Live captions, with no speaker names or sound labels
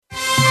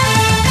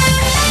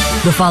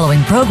The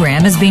following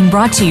program is being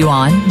brought to you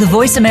on the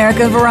Voice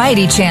America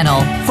Variety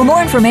Channel. For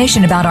more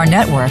information about our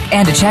network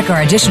and to check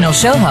our additional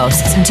show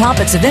hosts and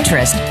topics of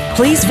interest,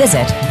 please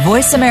visit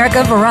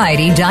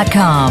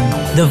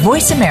voiceamericavariety.com. The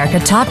Voice America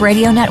Talk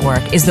Radio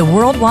Network is the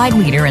worldwide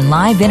leader in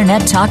live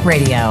Internet talk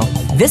radio.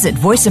 Visit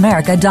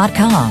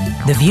voiceamerica.com.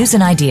 The views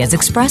and ideas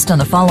expressed on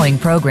the following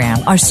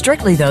program are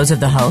strictly those of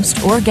the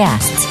host or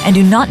guests and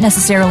do not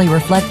necessarily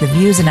reflect the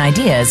views and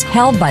ideas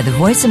held by the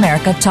Voice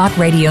America Talk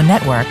Radio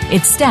Network,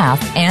 its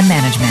staff, and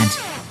management.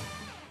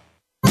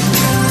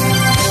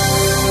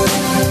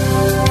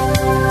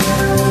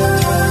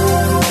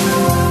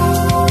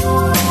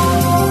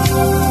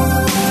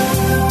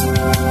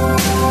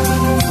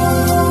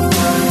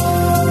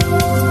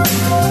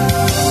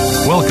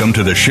 Welcome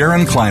to the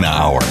Sharon Kleyne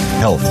Hour,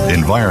 Health,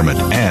 Environment,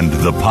 and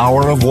the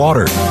Power of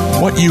Water.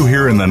 What you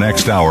hear in the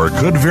next hour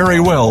could very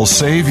well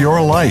save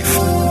your life.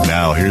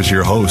 Now, here's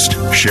your host,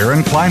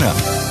 Sharon Kleyne.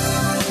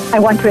 I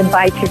want to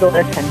invite you to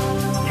listen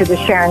to the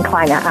Sharon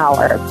Kleyne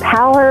Hour,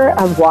 Power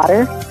of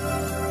Water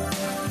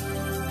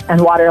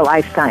and Water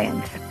Life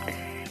Science.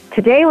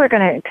 Today we're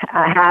going to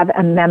have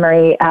a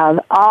memory of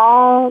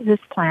all this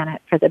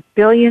planet for the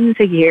billions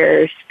of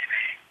years.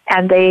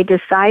 And they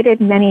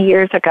decided many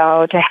years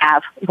ago to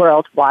have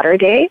World Water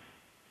Day,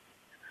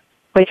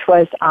 which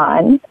was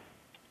on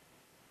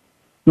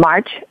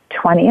March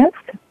 20th.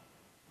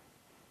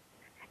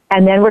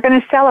 And then we're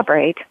going to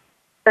celebrate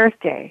Earth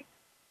Day,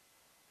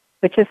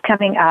 which is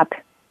coming up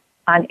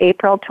on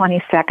April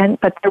 22nd.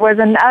 But there was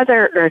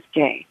another Earth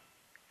Day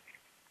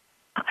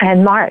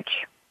in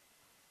March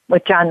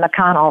with John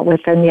McConnell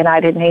within the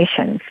United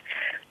Nations.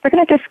 We're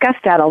going to discuss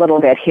that a little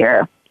bit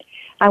here.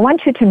 I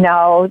want you to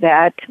know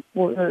that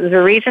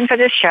the reason for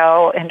this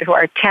show, into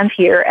our 10th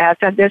year as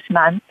of this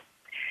month,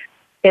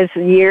 is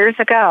years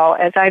ago,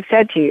 as I've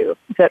said to you,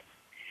 that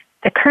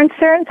the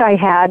concerns I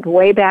had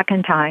way back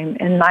in time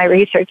in my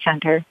research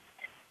center,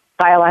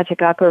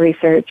 Biologic Aqua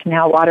Research,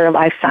 now Water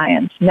Life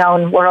Science,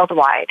 known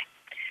worldwide,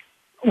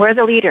 we're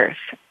the leaders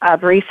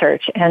of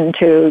research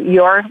into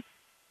your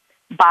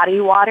body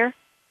water,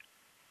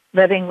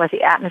 living with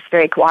the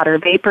atmospheric water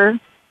vapor,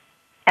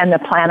 and the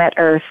planet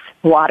Earth's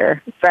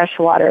water, fresh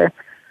water,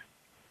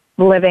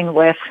 living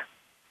with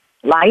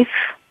life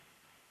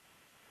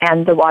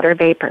and the water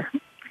vapor.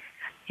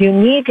 You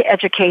need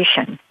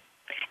education,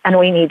 and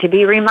we need to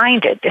be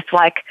reminded. It's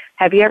like,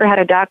 have you ever had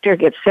a doctor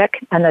get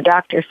sick, and the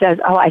doctor says,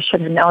 oh, I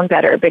should have known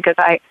better because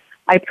I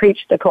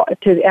preached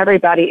to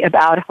everybody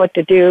about what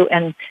to do,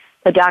 and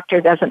the doctor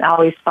doesn't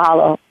always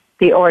follow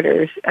the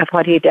orders of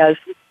what he does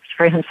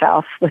for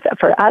himself,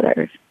 for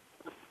others.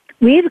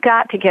 We've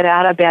got to get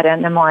out of bed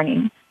in the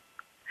morning.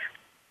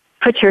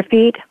 Put your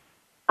feet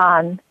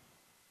on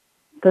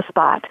the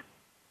spot.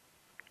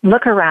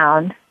 Look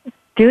around.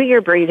 Do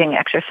your breathing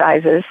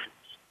exercises.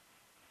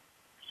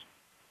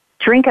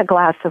 Drink a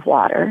glass of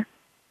water.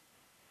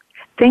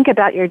 Think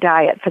about your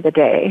diet for the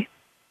day.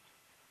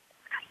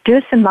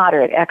 Do some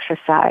moderate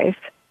exercise.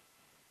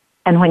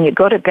 And when you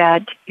go to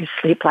bed, you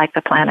sleep like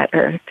the planet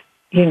Earth.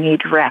 You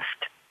need rest.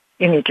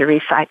 You need to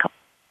recycle.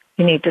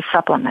 You need to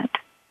supplement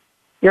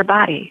your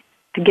body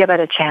to give it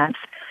a chance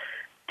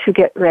to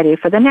get ready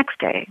for the next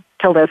day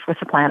to live with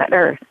the planet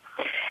Earth.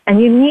 And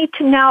you need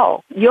to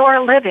know you're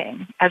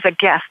living as a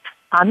guest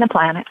on the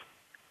planet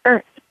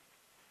Earth.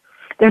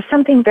 There's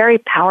something very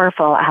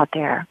powerful out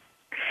there.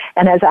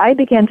 And as I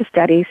began to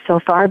study so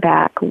far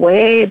back,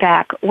 way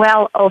back,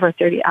 well over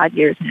 30-odd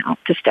years now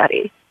to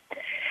study,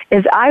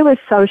 is I was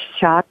so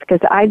shocked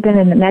because I'd been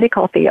in the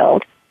medical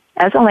field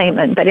as a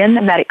layman, but in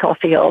the medical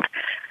field,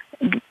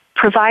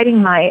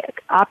 providing my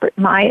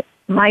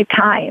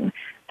time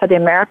for the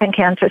American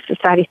Cancer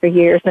Society for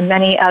years and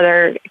many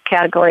other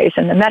categories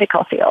in the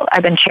medical field.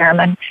 I've been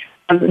chairman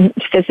of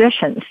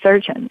physicians,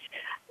 surgeons,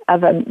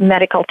 of a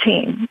medical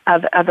team,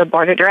 of a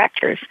board of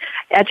directors,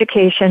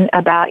 education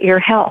about your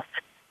health.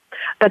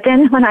 But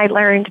then when I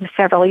learned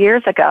several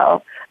years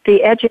ago,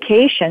 the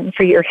education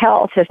for your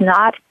health has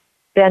not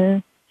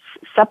been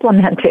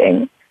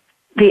supplementing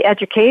the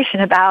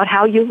education about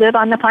how you live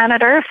on the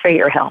planet Earth for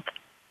your health.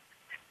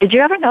 Did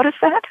you ever notice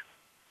that?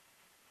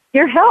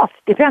 Your health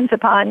depends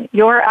upon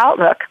your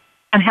outlook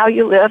on how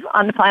you live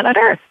on the planet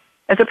Earth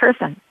as a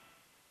person.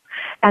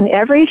 And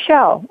every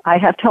show I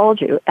have told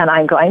you, and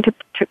I'm going to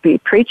be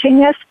preaching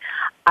this,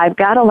 I've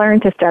got to learn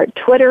to start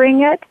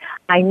twittering it.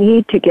 I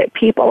need to get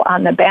people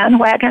on the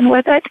bandwagon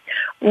with it.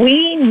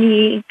 We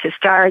need to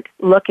start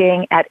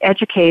looking at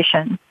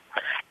education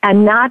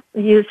and not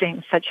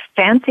using such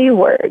fancy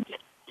words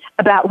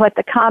about what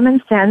the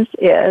common sense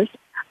is.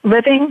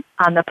 Living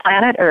on the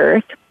planet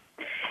Earth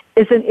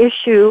is an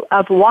issue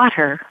of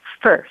water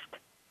first.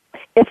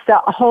 It's the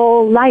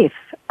whole life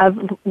of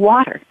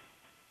water.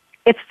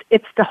 It's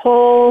the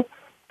whole,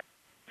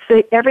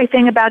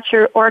 everything about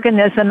your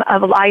organism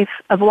of life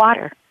of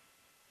water.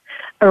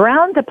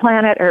 Around the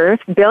planet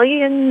Earth,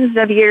 billions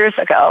of years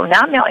ago,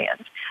 not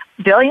millions,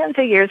 billions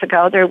of years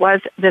ago, there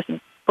was this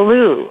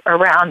blue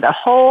around the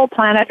whole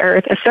planet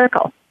Earth, a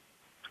circle.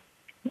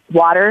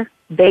 Water,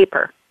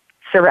 vapor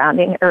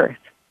surrounding Earth.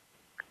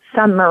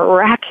 some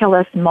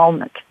miraculous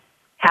moment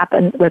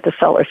happened with the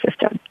solar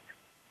system,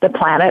 the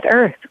planet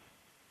Earth,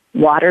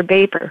 water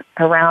vapor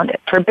around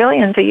it for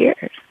billions of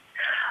years.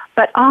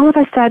 But all of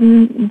a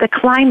sudden, the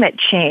climate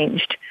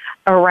changed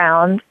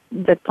around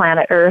the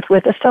planet Earth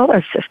with the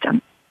solar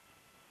system.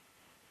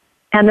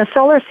 And the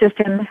solar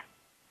system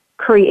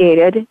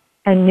created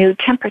a new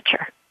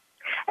temperature.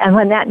 And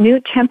when that new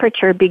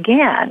temperature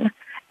began,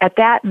 at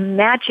that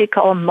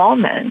magical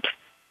moment,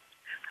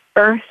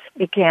 Earth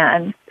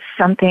began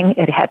something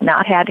it had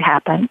not had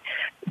happen.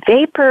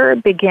 Vapor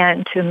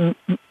began to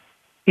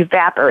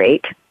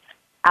evaporate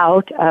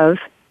out of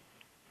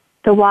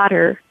the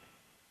water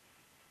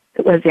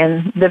that was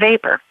in the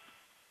vapor.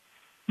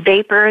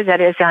 Vapor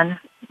that is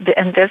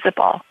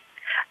invisible.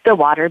 The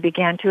water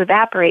began to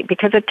evaporate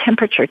because of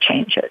temperature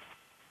changes.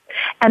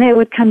 And it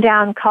would come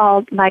down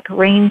called like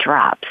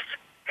raindrops.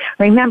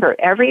 Remember,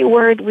 every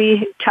word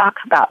we talk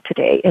about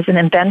today is an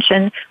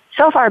invention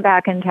so far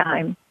back in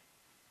time,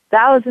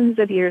 thousands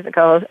of years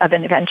ago, of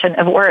invention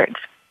of words.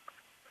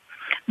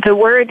 The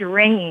word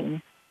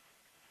rain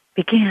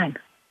began,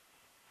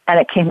 and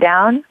it came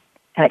down,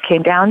 and it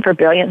came down for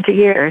billions of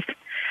years.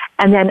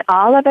 And then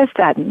all of a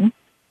sudden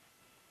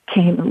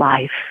came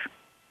life.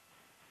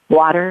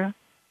 Water,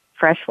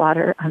 fresh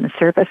water on the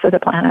surface of the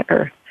planet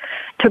Earth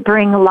to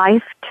bring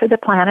life to the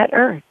planet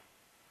Earth.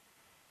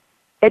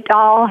 It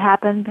all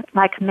happened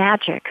like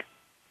magic.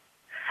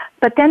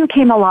 But then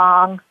came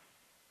along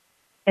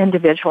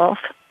individuals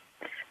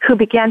who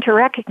began to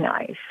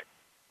recognize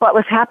what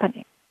was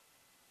happening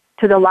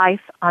to the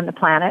life on the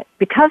planet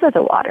because of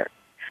the water.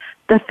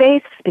 The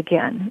faiths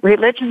began,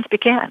 religions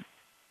began,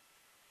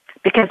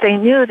 because they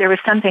knew there was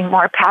something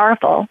more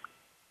powerful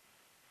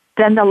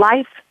than the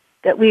life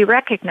that we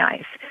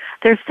recognize.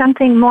 There's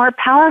something more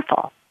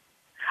powerful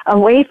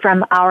away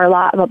from our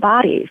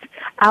bodies,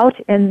 out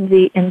in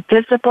the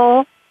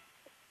invisible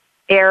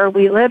air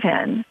we live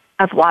in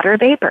of water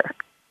vapor.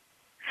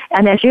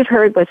 And as you've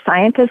heard with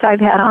scientists I've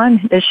had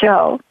on the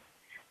show,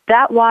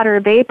 that water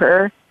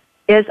vapor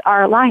is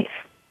our life.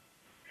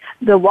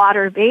 The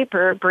water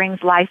vapor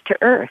brings life to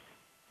earth.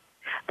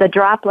 The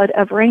droplet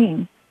of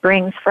rain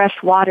brings fresh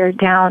water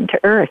down to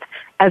earth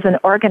as an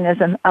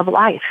organism of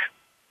life.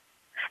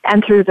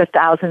 And through the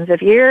thousands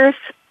of years,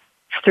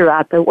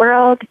 throughout the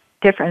world,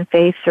 different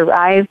faiths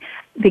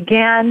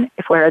began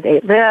where they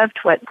lived,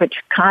 which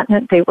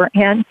continent they were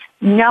in,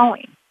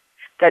 knowing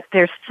that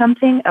there's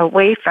something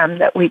away from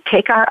that. We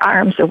take our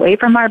arms away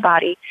from our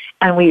body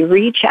and we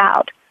reach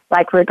out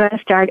like we're going to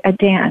start a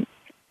dance,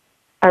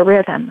 a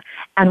rhythm.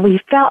 And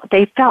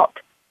they felt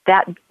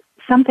that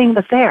something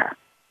was there.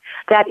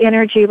 That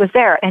energy was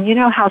there. And you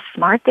know how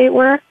smart they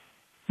were?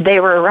 They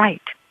were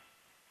right.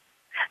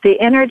 The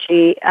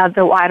energy of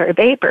the water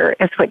vapor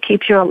is what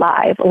keeps you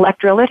alive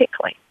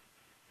electrolytically.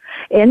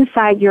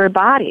 Inside your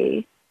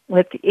body,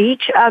 with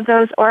each of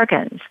those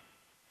organs,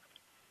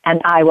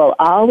 and I will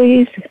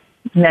always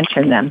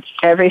mention them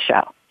every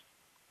show.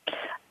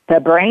 The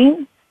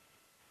brain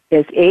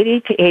is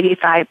 80 to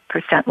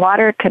 85%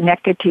 water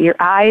connected to your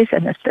eyes,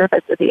 and the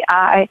surface of the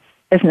eye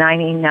is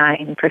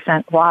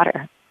 99%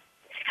 water.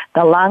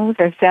 The lungs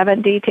are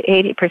 70 to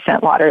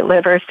 80% water,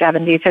 liver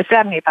 70 to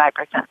 75%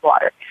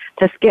 water,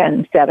 the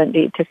skin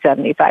 70 to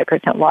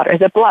 75% water,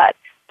 the blood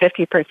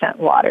 50%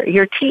 water,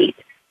 your teeth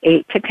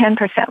 8 to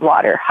 10%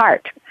 water,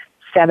 heart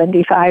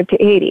 75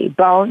 to 80,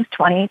 bones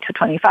 20 to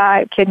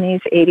 25,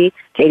 kidneys 80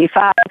 to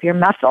 85, your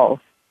muscles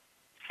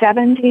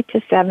 70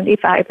 to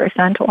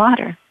 75%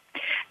 water.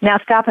 Now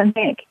stop and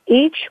think.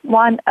 Each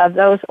one of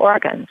those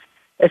organs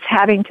is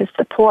having to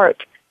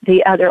support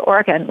the other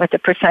organ with a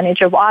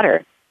percentage of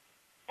water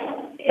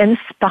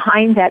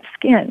behind that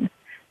skin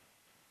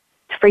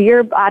for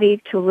your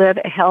body to live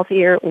a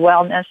healthier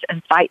wellness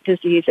and fight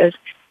diseases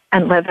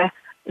and live a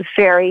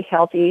very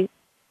healthy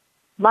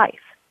life.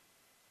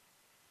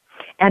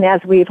 And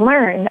as we've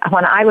learned,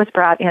 when I was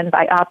brought in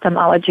by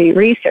ophthalmology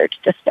research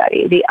to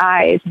study the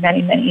eyes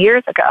many, many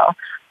years ago,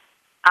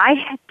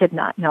 I did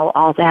not know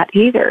all that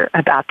either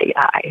about the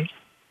eyes.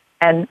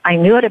 And I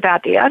knew it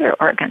about the other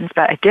organs,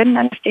 but I didn't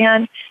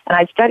understand, and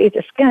I studied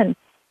the skin.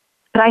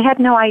 But I had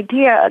no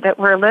idea that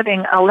we're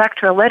living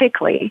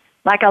electrolytically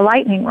like a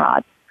lightning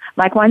rod.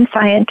 Like one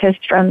scientist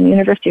from the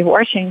University of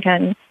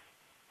Washington,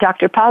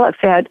 Dr. Pollack,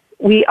 said,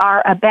 we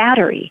are a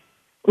battery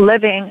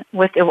living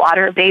with the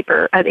water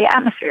vapor of the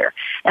atmosphere.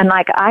 And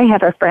like I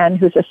have a friend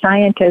who's a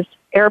scientist,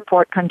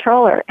 airport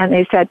controller, and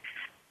they said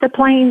the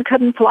plane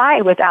couldn't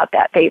fly without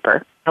that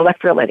vapor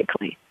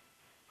electrolytically.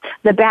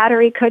 The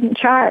battery couldn't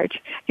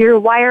charge. Your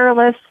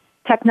wireless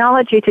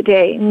technology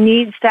today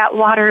needs that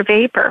water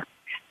vapor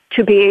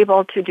to be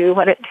able to do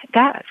what it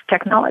does,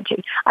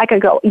 technology. I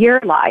could go your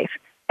life,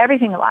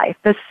 everything life,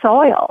 the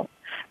soil.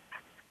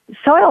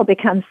 Soil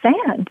becomes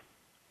sand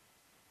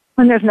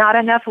when there's not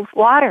enough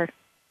water.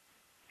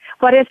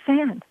 What is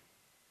sand?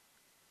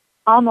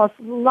 Almost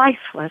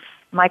lifeless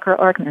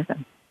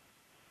microorganism.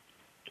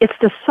 It's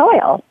the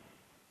soil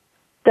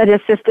that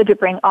assisted to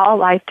bring all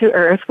life to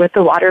Earth with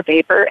the water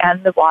vapor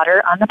and the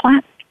water on the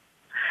planet.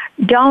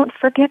 Don't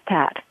forget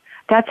that.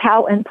 That's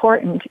how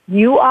important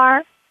you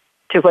are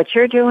to what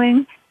you're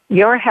doing,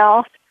 your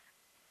health,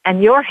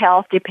 and your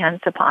health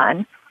depends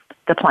upon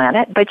the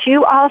planet, but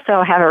you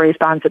also have a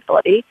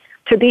responsibility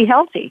to be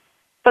healthy,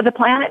 for the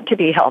planet to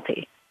be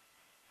healthy.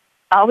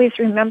 Always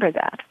remember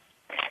that.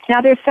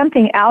 Now, there's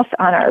something else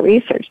on our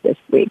research this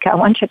week I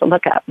want you to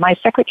look up. My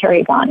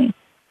secretary, Bonnie,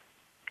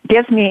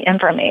 gives me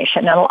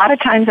information, and a lot of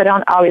times I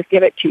don't always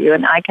give it to you,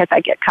 and because I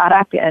get caught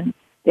up in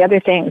the other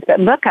things, but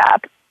look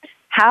up,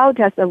 how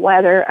does the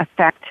weather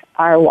affect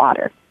our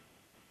water?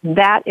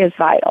 That is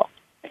vital.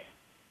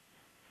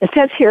 It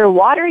says here,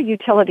 water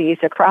utilities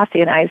across the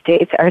United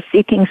States are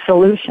seeking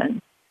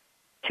solutions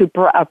to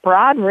a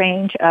broad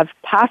range of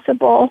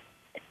possible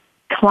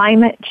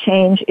climate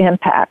change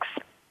impacts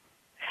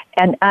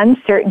and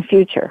uncertain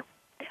future.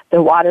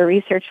 The Water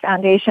Research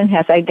Foundation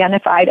has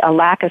identified a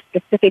lack of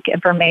specific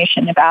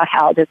information about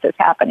how this is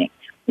happening.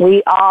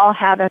 We all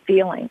have a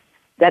feeling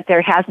that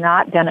there has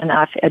not been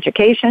enough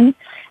education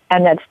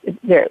and that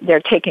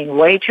they're taking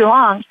way too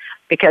long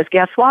because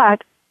guess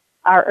what?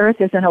 Our Earth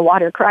is in a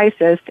water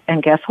crisis,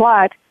 and guess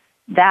what?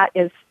 That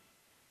is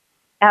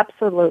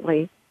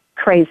absolutely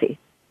crazy.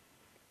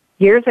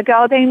 Years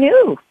ago, they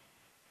knew.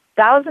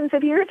 Thousands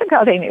of years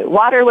ago, they knew.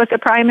 Water was the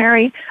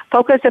primary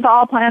focus of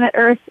all planet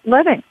Earth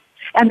living,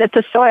 and that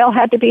the soil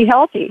had to be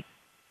healthy.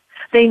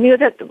 They knew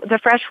that the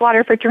fresh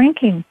water for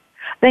drinking.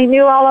 They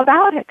knew all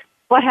about it.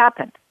 What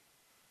happened?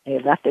 They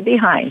left it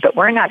behind, but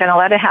we're not going to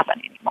let it happen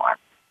anymore.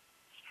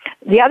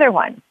 The other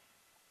one,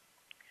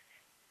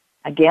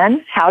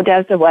 again, how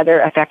does the weather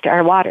affect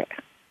our weather?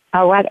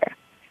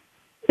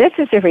 This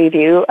is a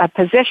review of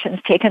positions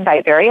taken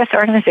by various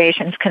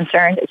organizations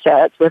concerned, it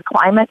says, with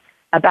climate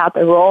about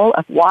the role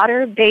of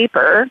water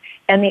vapor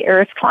in the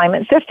Earth's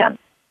climate system.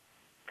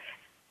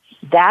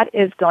 That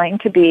is going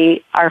to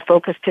be our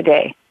focus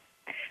today.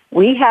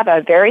 We have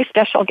a very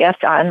special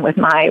guest on with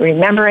my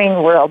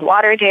Remembering World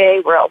Water Day,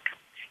 World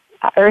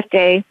Earth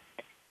Day,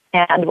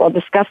 and we'll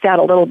discuss that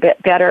a little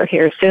bit better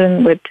here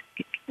soon with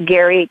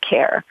Gary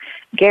Keir.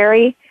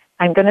 Gary,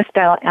 I'm going to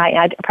spell,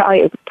 I'm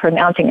probably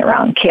pronouncing it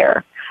wrong,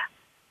 Keir.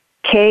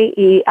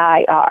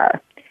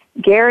 Keir.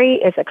 Gary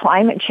is a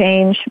climate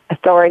change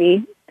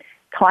authority,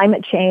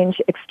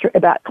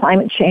 about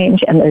climate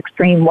change and the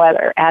extreme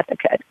weather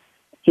advocate.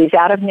 He's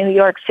out of New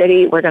York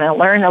City. We're going to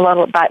learn a lot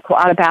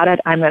about it.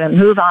 I'm going to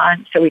move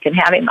on so we can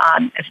have him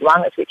on as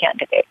long as we can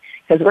today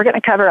because we're going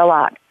to cover a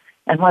lot.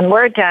 And when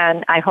we're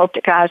done, I hope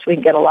to gosh we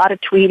can get a lot of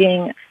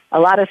tweeting, a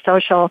lot of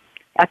social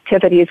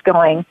activities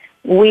going.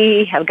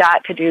 We have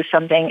got to do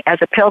something as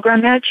a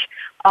pilgrimage.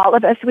 All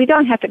of us, we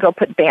don't have to go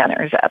put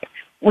banners up.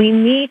 We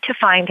need to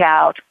find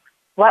out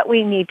what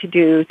we need to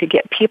do to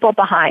get people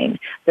behind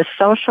the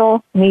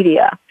social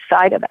media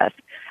side of us,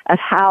 of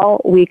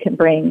how we can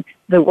bring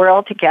the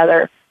world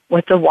together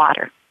with the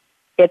water.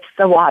 It's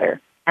the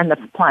water, and the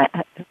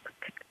planet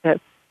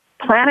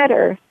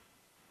Earth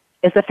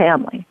is a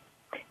family.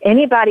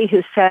 Anybody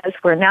who says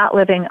we're not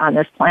living on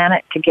this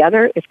planet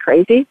together is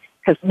crazy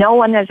because no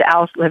one is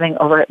else living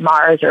over at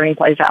Mars or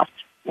anyplace else.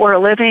 We're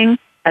living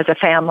as a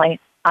family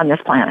on this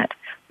planet.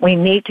 We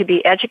need to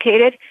be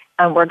educated,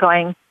 and we're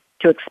going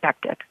to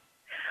expect it.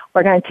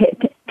 We're going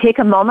to take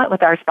a moment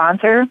with our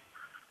sponsor,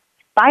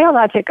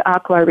 Biologic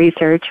Aqua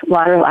Research,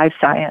 Water Life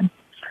Science.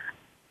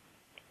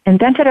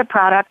 Invented a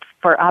product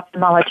for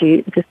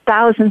ophthalmology. There's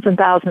thousands and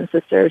thousands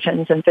of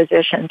surgeons and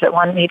physicians that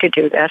want me to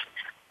do this.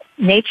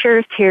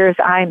 Nature's Tears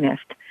Eye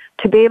Mist,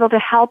 to be able to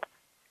help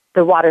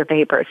the water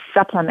vapor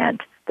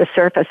supplement the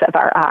surface of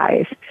our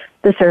eyes.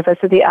 The surface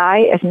of the eye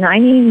is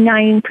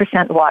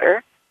 99%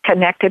 water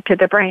connected to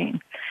the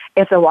brain.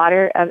 If the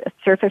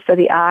surface of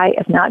the eye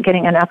is not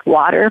getting enough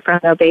water from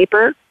the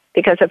vapor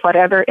because of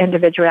whatever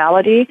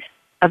individuality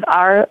of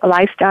our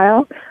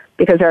lifestyle,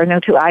 because there are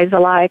no two eyes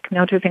alike,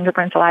 no two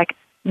fingerprints alike,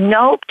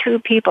 no two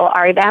people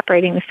are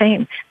evaporating the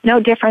same. No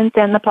different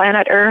than the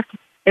planet Earth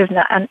is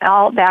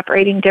all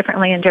evaporating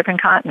differently in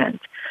different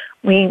continents.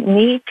 We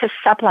need to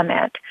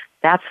supplement.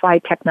 That's why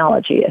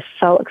technology is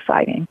so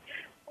exciting.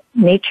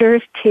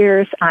 Nature's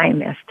Tears Eye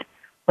Mist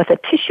with a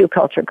tissue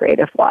culture grade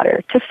of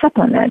water to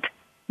supplement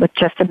with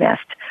just a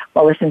mist.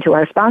 We'll listen to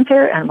our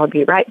sponsor, and we'll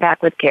be right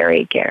back with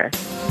Gary Keir.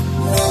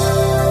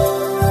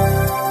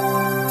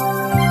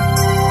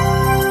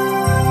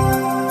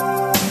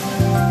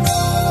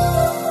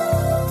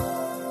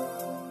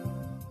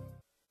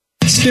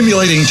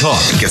 Stimulating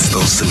talk gets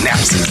those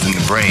synapses in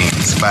the brain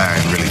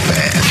firing really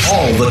fast.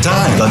 All the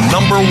time. The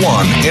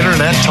 #1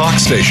 internet talk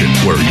station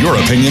where your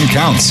opinion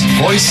counts.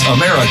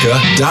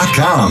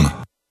 VoiceAmerica.com.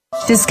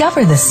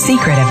 Discover the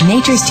secret of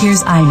Nature's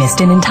Tears Eye Mist,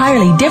 an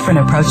entirely different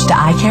approach to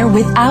eye care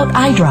without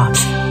eye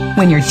drops.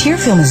 When your tear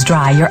film is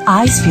dry, your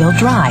eyes feel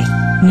dry.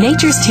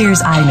 Nature's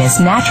Tears Eye Mist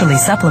naturally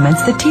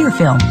supplements the tear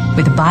film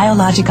with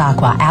Biologic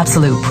Aqua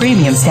Absolute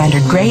Premium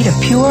Standard Grade of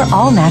pure,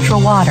 all-natural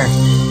water.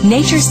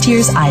 Nature's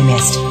Tears Eye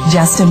Mist,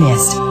 just a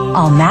mist.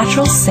 All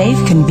natural, safe,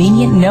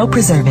 convenient, no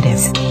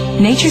preservatives.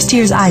 Nature's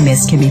Tears Eye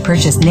Mist can be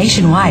purchased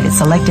nationwide at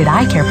selected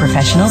eye care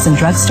professionals and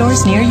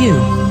drugstores near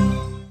you.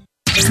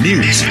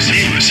 News,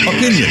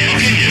 opinion,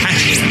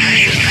 passion.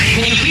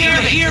 Can you hear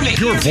me?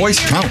 Your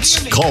voice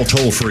counts. Call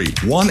toll-free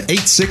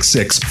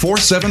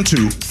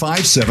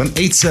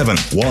 1-866-472-5787.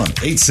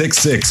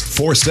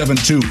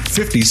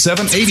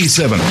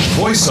 1-866-472-5787.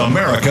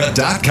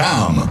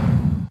 VoiceAmerica.com.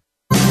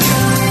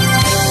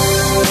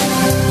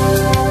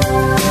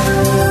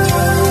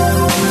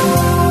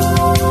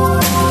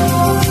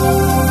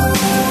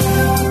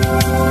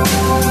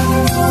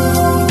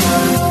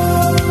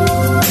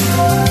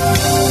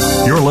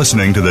 You're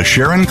listening to the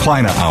Sharon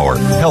Kleyne Hour,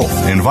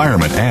 Health,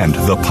 Environment, and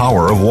the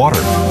Power of Water.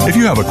 If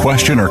you have a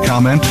question or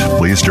comment,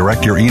 please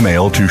direct your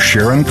email to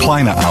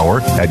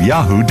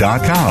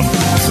SharonKleineHour@yahoo.com.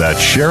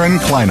 That's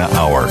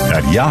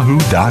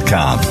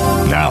SharonKleineHour@yahoo.com.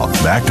 Now,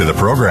 back to the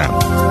program.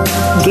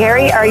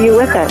 Gary, are you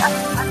with us?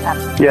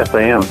 Yes,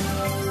 I am.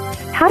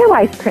 How do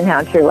I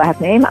pronounce your last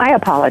name? I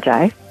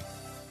apologize.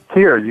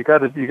 Kier, you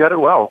got it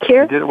well.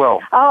 Kier? You did it well.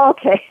 Oh,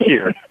 okay.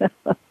 Kier.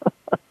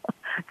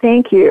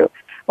 Thank you.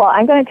 Well,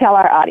 I'm going to tell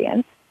our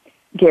audience,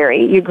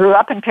 Gary, you grew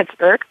up in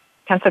Pittsburgh,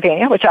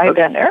 Pennsylvania, which I have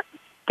been there,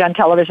 done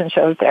television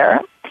shows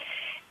there,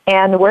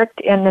 and worked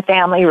in the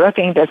family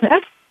roofing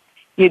business.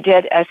 You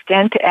did a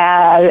stint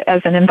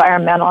as an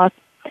environmentalist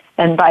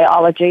in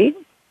biology.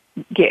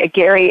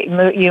 Gary,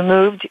 you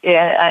moved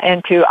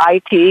into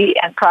IT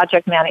and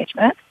project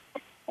management,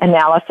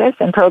 analysis,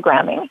 and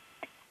programming.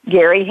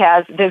 Gary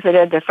has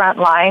visited the front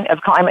line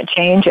of climate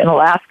change in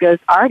Alaska's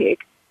Arctic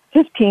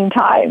 15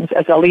 times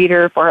as a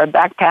leader for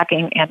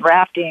backpacking and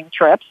rafting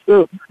trips.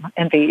 Ooh,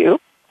 envy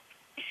you.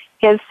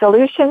 His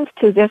solutions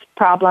to this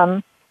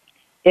problem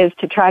is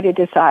to try to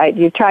decide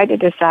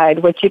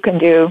what you can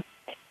do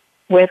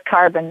with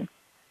carbon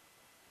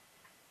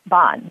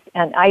bonds.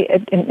 And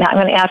I'm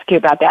going to ask you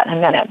about that in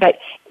a minute. But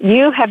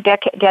you have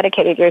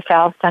dedicated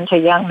yourself since a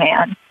young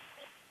man.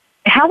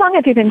 How long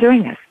have you been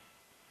doing this?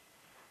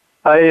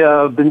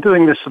 I've been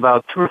doing this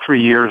about 2 or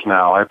 3 years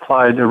now. I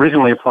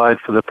originally applied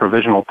for the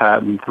provisional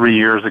patent 3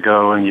 years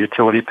ago and the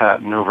utility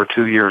patent over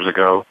 2 years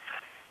ago.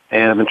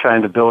 And I've been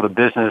trying to build a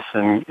business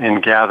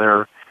and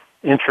gather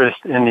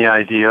interest in the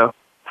idea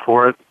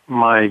for it.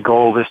 My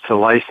goal is to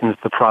license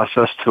the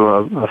process to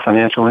a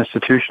financial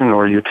institution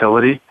or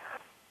utility.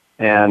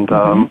 And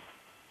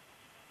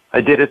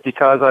I did it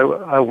because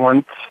I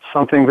want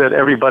something that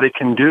everybody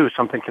can do,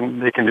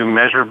 they can do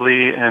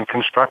measurably and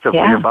constructively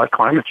about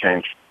climate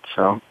change.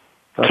 So.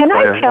 Can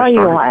I tell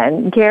you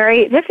one,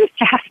 Gary? This is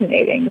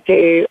fascinating.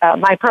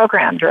 My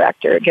program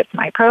director gets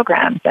my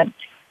programs, and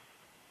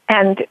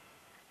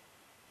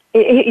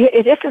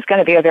this is going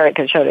to be a very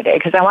good show today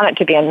because I want it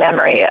to be in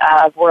memory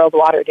of World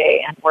Water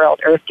Day and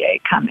World Earth Day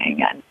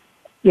coming, and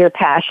your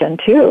passion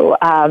too.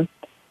 I'm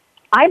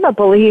a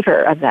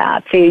believer of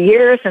that. See,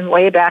 years and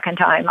way back in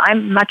time,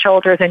 I'm much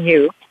older than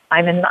you.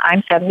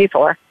 I'm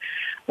 74.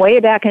 Way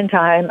back in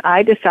time,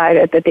 I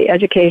decided that the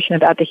education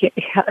about the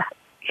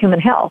human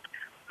health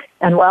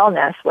and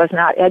wellness was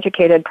not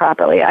educated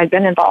properly. I've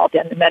been involved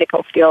in the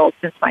medical field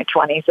since my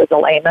 20s as a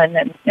layman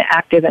and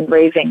active in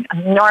raising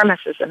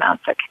enormous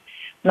amounts of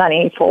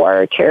money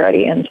for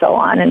charity and so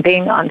on, and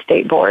being on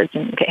state boards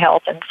and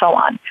health and so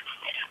on.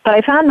 But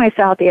I found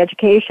myself the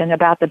education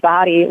about the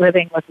body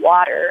living with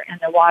water and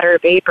the water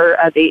vapor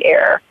of the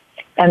air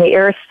and the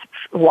earth's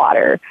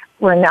water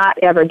were not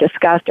ever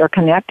discussed or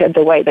connected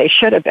the way they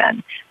should have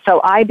been. So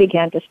I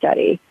began to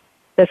study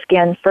the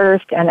skin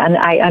first, and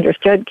I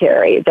understood,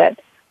 Gary, that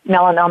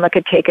melanoma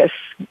could take us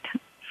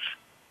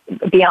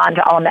beyond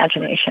all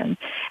imagination.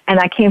 And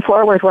I came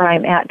forward where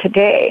I'm at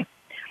today.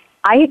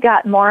 I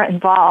got more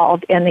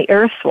involved in the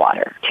Earth's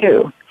water,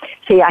 too.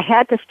 See, I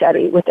had to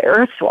study with the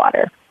Earth's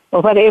water,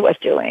 what it was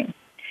doing.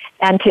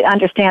 And to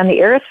understand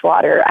the Earth's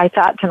water, I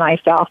thought to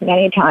myself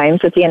many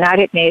times that the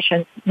United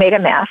Nations made a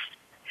mess.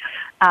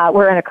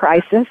 We're in a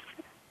crisis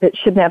that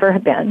should never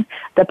have been.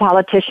 The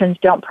politicians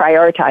don't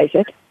prioritize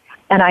it.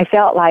 And I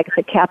felt like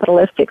the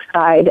capitalistic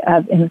side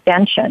of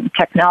invention,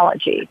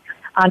 technology,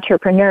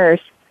 entrepreneurs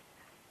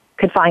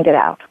could find it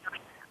out.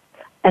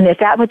 And is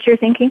that what you're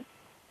thinking?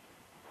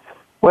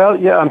 Well,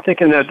 yeah, I'm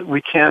thinking that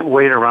we can't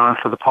wait around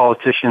for the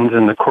politicians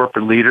and the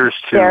corporate leaders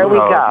to... There we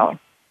go.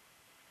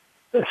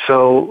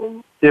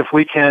 So if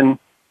we can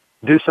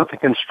do something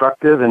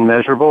constructive and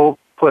measurable,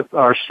 put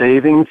our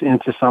savings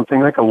into something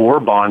like a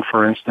war bond,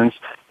 for instance,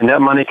 and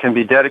that money can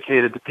be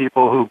dedicated to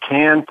people who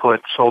can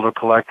put solar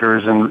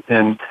collectors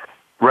and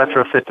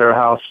retrofit their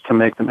house to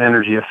make them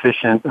energy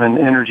efficient, and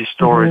energy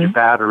storage,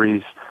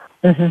 batteries,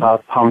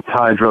 pumped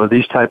hydro,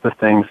 these type of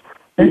things.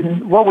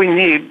 What we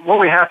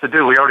have to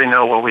do, we already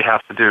know what we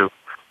have to do.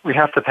 We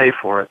have to pay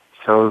for it.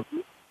 So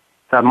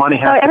that money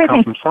has to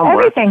come from somewhere.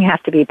 Everything has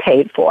to be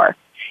paid for.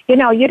 You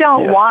know, you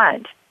don't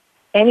want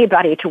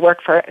anybody to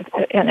work for,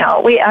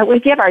 we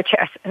give our,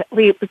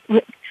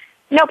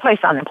 no place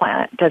on the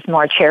planet does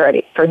more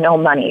charity for no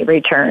money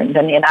returned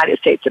than the United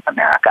States of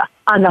America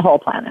on the whole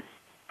planet,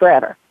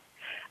 forever.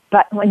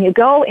 But when you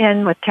go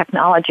in with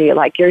technology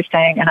like you're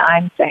saying and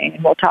I'm saying,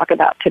 and we'll talk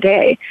about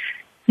today,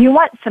 you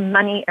want some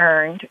money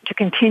earned to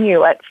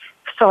continue it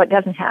so it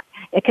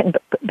can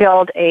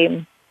build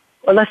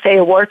let's say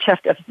a war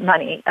chest of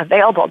money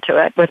available to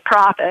it with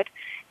profit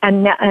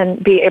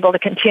and be able to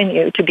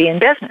continue to be in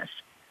business.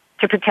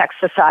 to protect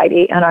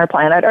society and our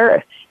planet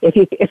Earth.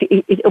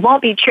 It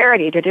won't be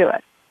charity to do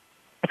it.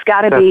 It's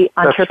got to be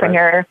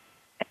entrepreneur.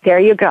 Right. There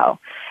you go.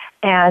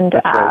 And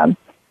right.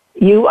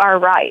 You are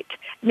right.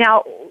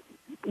 Now,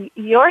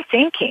 your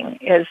thinking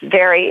is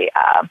very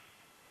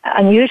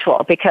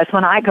unusual, because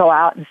when I go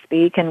out and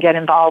speak and get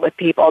involved with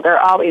people, they're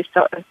always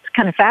it's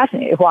kind of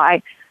fascinated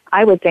why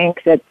I would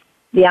think that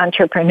the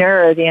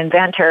entrepreneur, the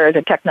inventor,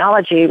 the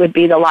technology would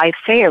be the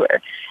lifesaver.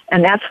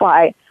 And that's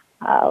why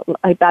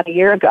about a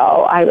year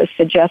ago, I was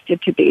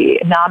suggested to be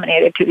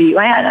nominated to the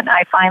UN, and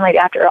I finally,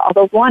 after all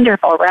the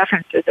wonderful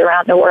references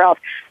around the world,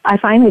 I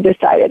finally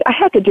decided I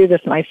had to do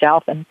this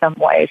myself in some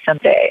way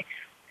someday,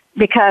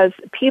 because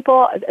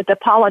people, the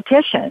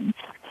politicians,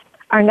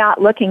 are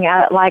not looking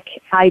at it like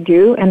I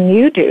do and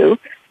you do.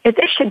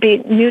 This should be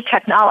new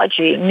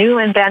technology, new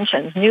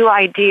inventions, new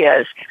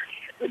ideas,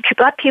 to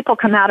let people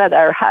come out of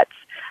their huts.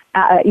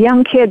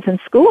 Young kids in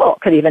school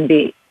could even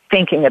be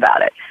thinking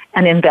about it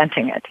and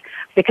inventing it,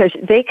 because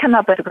they come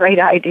up with great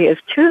ideas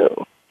too.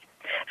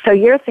 So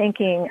your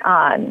thinking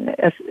on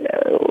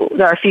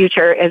our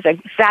future is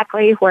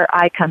exactly where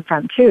I come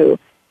from too.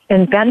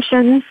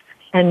 Inventions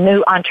and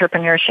new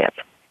entrepreneurship.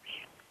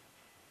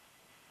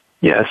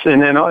 Yes,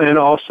 and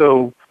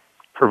also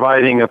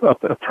providing a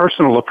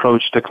personal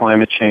approach to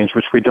climate change,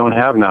 which we don't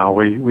have now.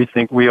 We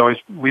think we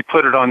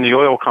put it on the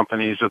oil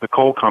companies or the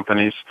coal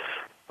companies,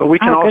 but we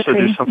can also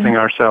do something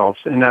ourselves,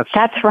 and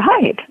that's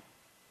right.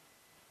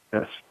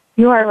 Yes,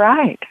 you are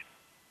right.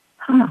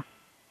 Huh.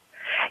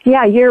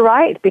 Yeah, you're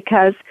right,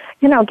 because,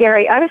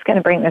 Gary, I was going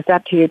to bring this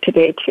up to you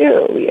today,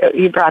 too.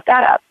 You brought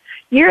that up.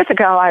 Years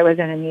ago, I was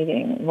in a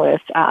meeting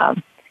with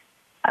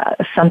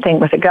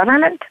something with the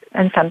government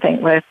and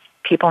something with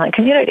people in the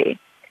community.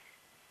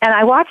 And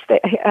I watched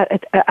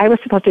I was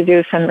supposed to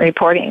do some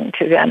reporting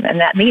to them in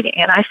that meeting,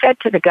 and I said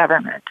to the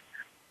government,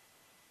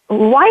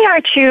 why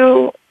aren't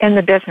you in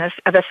the business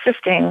of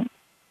assisting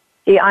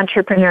the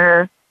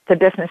entrepreneur, the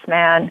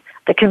businessman,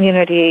 the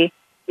community,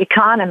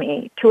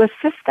 economy, to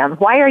assist them?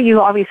 Why are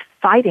you always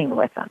fighting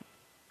with them?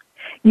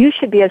 You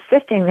should be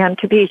assisting them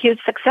to be a huge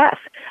success.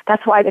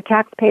 That's why the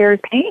taxpayer is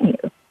paying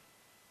you,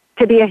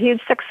 to be a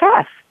huge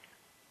success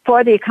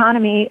for the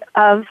economy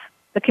of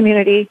the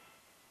community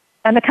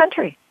and the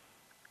country.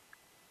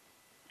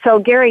 So,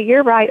 Gary,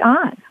 you're right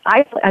on.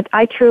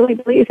 I truly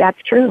believe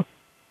that's true.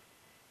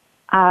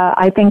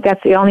 I think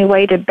that's the only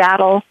way to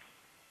battle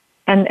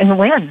and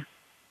win.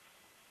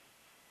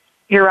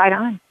 You're right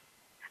on.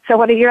 So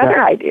what are your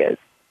other ideas?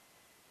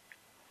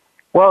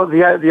 Well,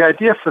 the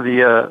idea for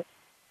the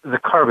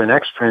carbon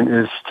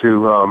Xprint is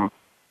to,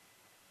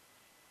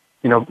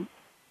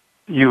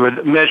 you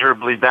would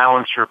measurably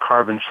balance your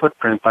carbon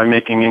footprint by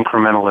making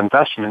incremental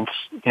investments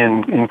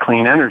in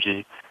clean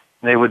energy.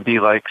 They would be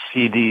like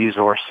CDs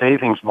or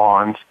savings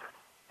bonds,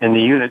 and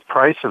the unit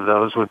price of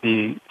those would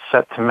be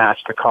set to match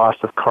the cost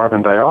of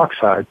carbon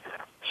dioxide.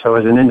 So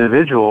as an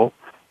individual,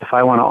 if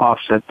I want to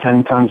offset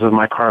 10 tons of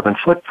my carbon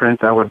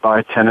footprint, I would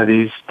buy 10 of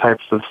these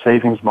types of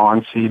savings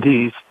bond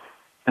CDs,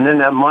 and then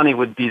that money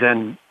would be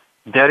then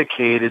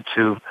dedicated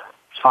to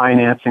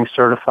financing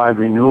certified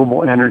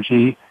renewable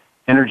energy,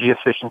 energy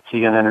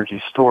efficiency, and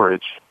energy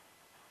storage.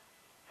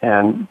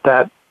 And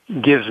that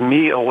gives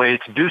me a way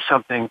to do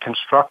something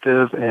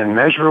constructive and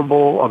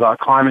measurable about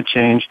climate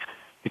change,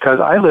 because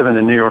I live in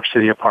a New York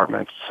City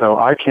apartment, so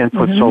I can't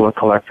put solar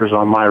collectors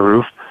on my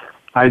roof.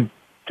 I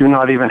do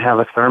not even have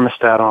a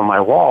thermostat on my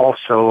wall,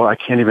 so I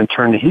can't even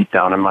turn the heat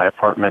down in my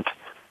apartment.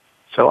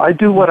 So I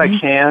do what I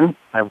can.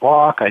 I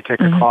walk, I take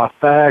a cloth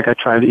bag, I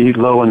try to eat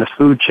low in the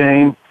food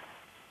chain.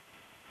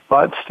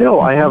 But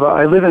still,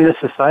 I live in this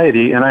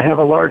society, and I have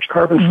a large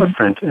carbon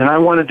footprint, and I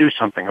want to do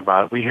something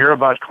about it. We hear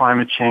about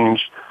climate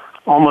change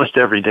almost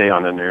every day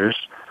on the news.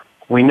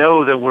 We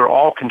know that we're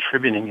all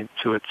contributing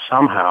to it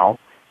somehow,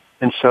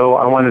 and so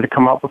I wanted to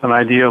come up with an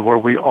idea where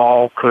we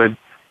all could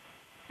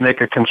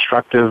make a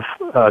constructive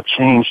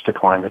change to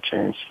climate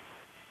change.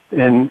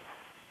 And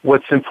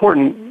what's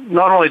important,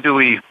 not only do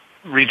we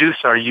reduce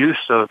our use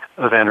of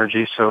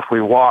energy, so if we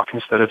walk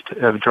instead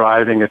of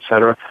driving, et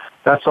cetera,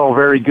 that's all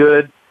very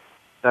good.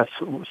 That's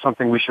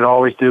something we should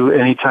always do.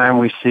 Anytime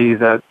we see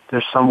that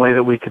there's some way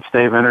that we could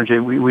save energy,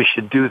 we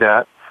should do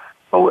that.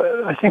 But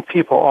I think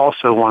people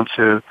also want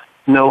to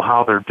know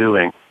how they're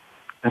doing.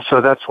 And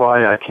so that's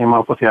why I came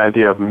up with the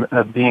idea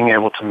of being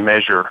able to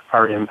measure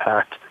our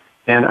impact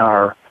and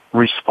our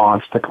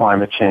response to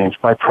climate change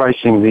by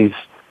pricing these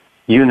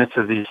units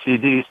of these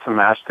CDs to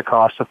match the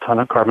cost of a ton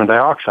of carbon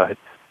dioxide,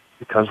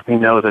 because we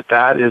know that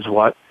that is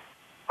what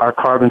our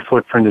carbon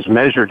footprint is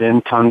measured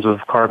in, tons of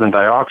carbon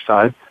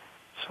dioxide.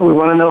 So we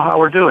want to know how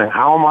we're doing.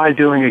 How am I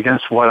doing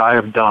against what I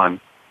have done?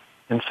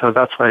 And so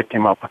that's why I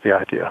came up with the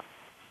idea.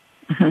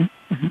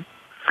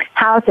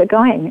 How's it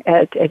going?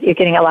 You're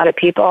getting a lot of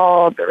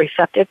people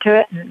receptive to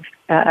it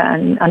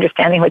and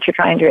understanding what you're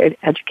trying to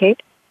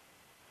educate?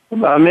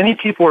 Many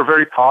people are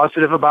very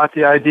positive about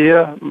the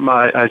idea.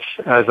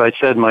 As I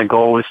said, my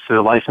goal is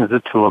to license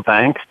it to a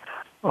bank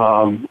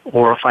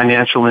or a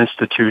financial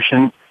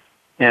institution,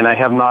 and I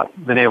have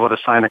not been able to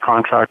sign a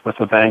contract with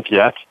a bank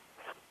yet.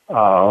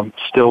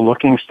 Still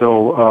looking,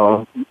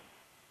 still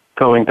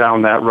going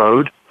down that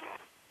road.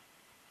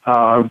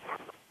 But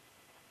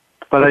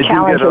the I do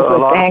challenges get a with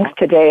lot banks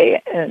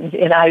today in the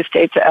United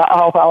States,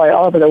 all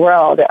over the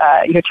world.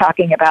 You're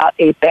talking about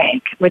a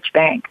bank. Which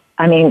bank?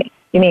 I mean,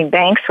 you mean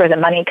banks where the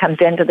money comes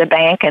into the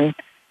bank and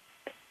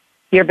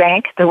your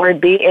bank, the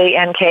word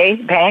B-A-N-K,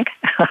 bank?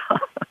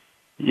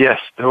 Yes,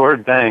 the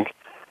word bank.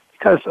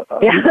 Because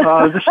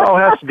this all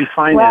has to be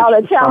financed.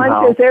 Well, the challenges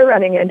somehow. they're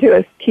running into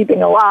is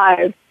keeping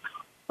alive.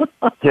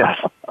 Yes.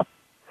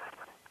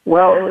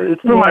 Well,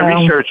 through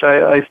my research,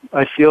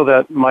 I feel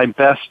that my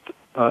best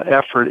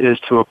effort is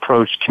to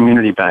approach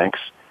community banks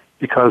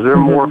because they're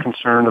more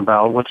concerned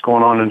about what's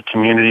going on in the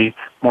community,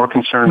 more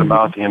concerned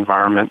about the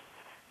environment,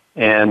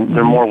 and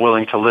they're more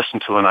willing to listen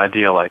to an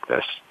idea like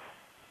this.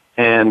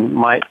 And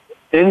my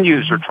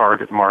end-user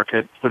target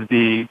market would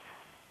be,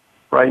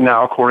 right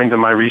now, according to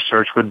my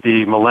research, would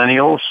be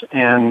millennials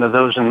and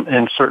those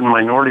in certain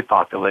minority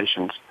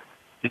populations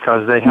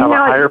because they have a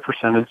higher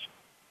percentage.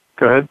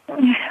 Go ahead.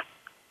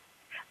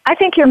 I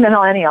think you're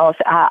millennials.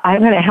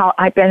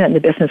 I've been in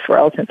the business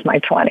world since my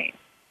 20s.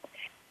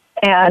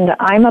 And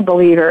I'm a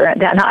believer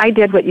that, and I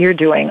did what you're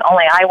doing,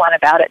 only I went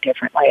about it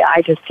differently.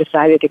 I just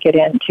decided to get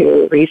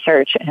into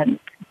research and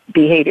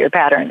behavior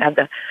pattern of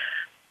the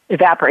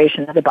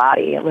evaporation of the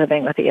body,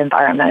 living with the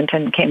environment,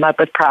 and came up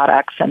with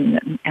products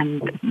and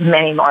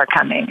many more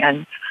coming.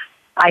 And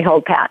I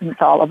hold patents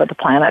all over the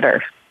planet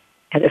Earth.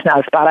 And there's not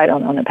a spot I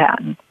don't own a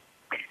patent.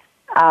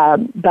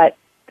 But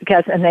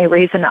the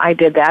reason I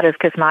did that is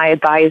because my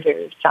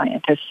advisors,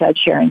 scientists, said,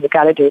 Sharon, you've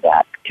got to do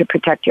that to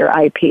protect your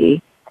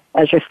IP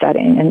as you're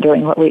studying and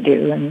doing what we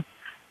do. And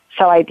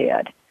so I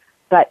did.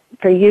 But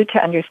for you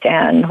to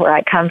understand where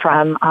I come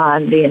from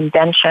on the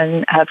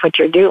invention of what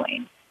you're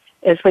doing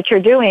is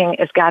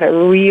got a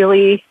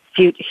really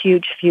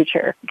huge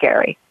future,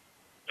 Gary.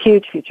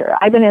 Huge future.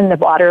 I've been in the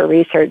water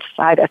research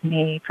side of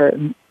me for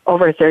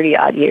over 30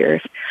 odd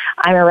years.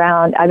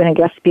 I've been a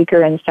guest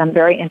speaker in some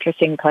very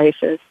interesting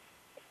places,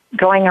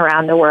 going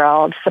around the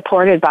world,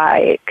 supported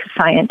by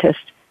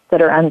scientists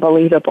that are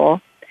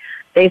unbelievable.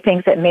 They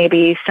think that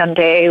maybe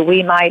someday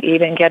we might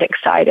even get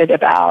excited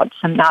about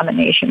some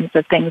nominations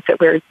of things that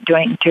we're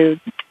doing to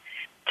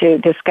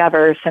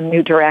discover some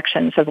new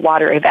directions of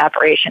water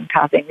evaporation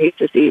causing these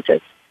diseases.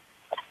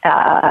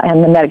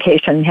 And the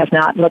medication has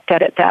not looked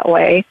at it that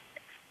way.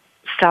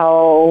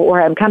 So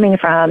where I'm coming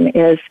from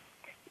is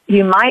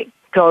you might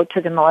go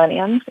to the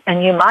millennials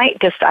and you might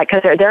decide,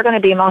 because they're going to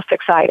be most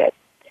excited.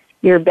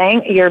 Your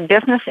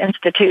business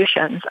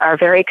institutions are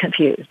very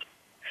confused.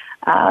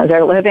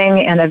 They're living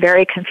in a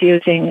very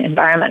confusing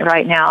environment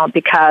right now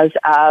because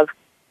of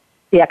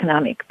the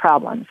economic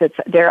problems.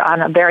 They're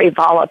on a very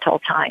volatile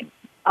time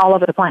all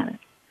over the planet.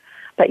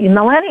 But you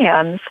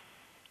millennials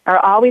are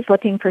always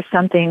looking for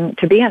something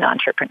to be an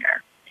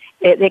entrepreneur.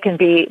 They can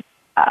be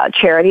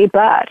charity,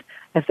 but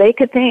if they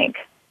could think,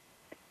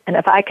 and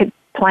if I could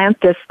plant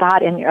this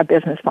thought in your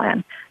business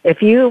plan,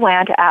 if you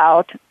went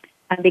out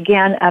and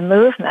began a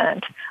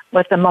movement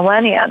with the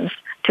millennials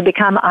to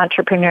become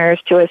entrepreneurs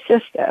to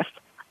assist us,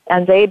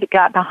 and they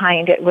got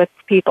behind it with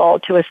people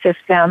to assist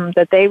them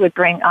that they would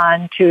bring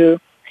on to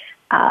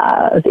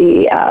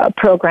the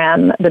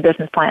program, the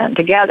business plan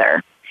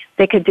together,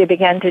 they could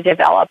begin to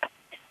develop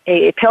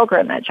a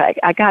pilgrimage.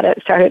 I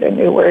started a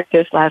new word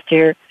this last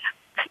year,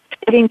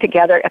 putting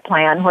together a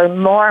plan where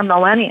more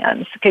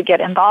millennials could get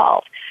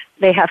involved.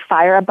 They have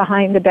fire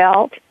behind the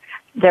belt.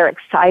 They're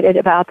excited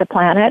about the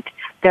planet.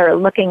 They're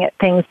looking at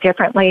things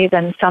differently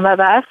than some of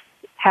us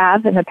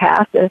have in the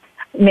past.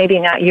 Maybe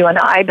not you and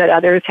I, but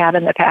others have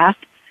in the past.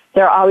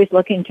 They're always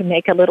looking to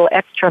make a little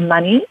extra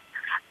money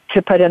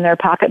to put in their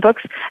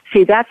pocketbooks.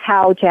 See, that's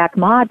how Jack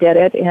Ma did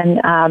it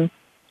and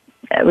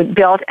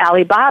built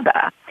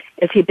Alibaba.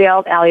 He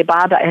built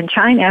Alibaba in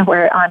China,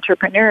 where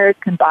entrepreneurs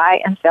can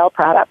buy and sell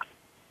products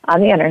on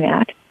the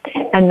internet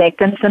and make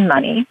them some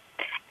money.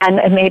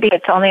 And maybe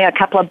it's only a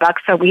couple of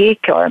bucks a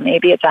week, or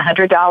maybe it's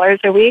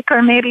 $100 a week,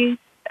 or maybe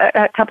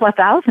a couple of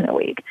thousand a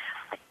week.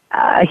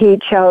 He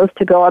chose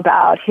to go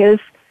about his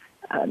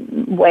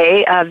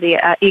way of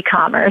the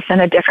e-commerce in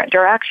a different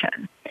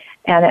direction,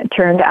 and it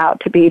turned out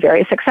to be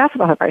very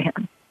successful for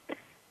him.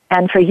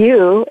 And for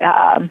you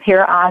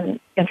here on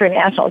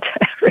International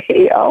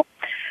Radio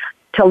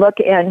to look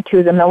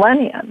into the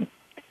millennium,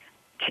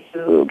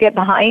 to get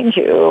behind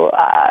you,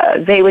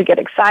 they would get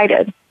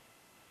excited,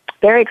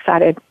 very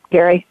excited.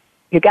 Gary,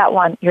 you got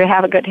one. You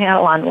have a good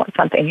handle on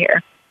something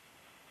here.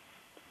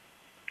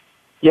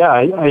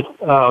 Yeah,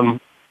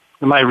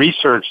 my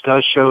research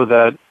does show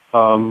that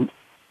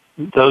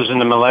those in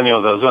the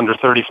millennial, those under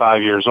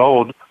 35 years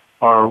old,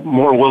 are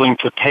more willing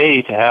to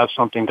pay to have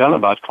something done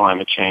about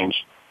climate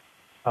change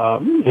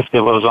if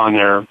it was on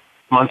their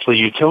monthly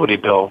utility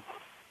bill.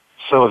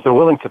 So if they're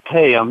willing to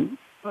pay,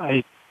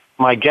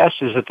 my guess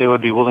is that they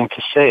would be willing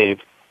to save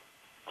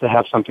to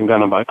have something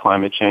done about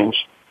climate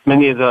change.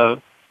 Many of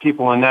the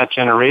people in that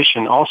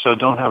generation also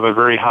don't have a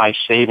very high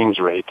savings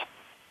rate.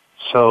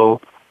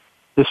 So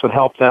this would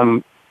help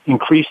them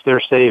increase their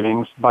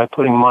savings by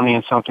putting money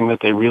in something that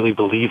they really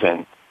believe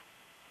in.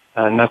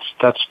 And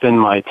that's been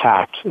my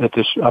tact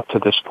up to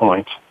this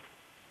point.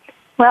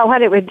 Well,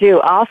 what it would do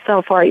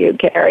also for you,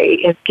 Gary,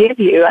 is give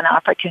you an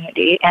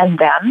opportunity and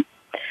them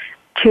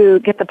to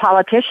get the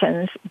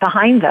politicians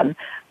behind them,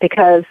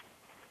 because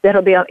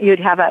you'd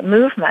have a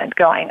movement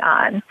going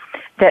on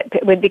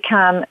that would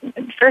become,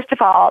 first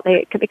of all,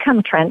 they could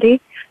become trendy,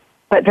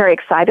 but very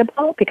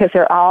excitable because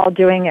they're all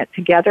doing it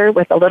together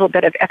with a little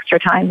bit of extra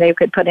time they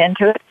could put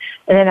into it.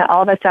 And then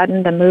all of a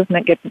sudden the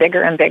movement gets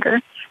bigger and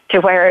bigger to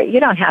where you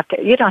don't have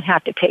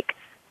to take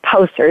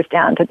posters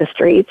down to the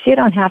streets. You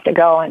don't have to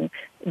go and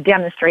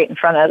demonstrate in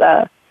front of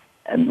the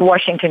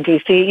Washington,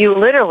 D.C. You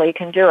literally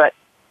can do it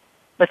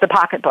with the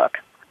pocketbook.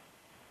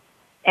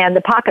 And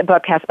the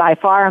pocketbook has by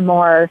far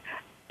more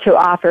to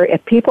offer.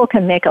 If people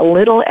can make a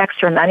little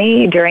extra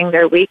money during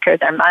their week or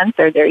their month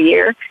or their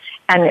year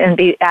and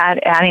be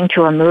adding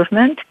to a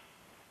movement,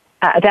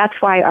 that's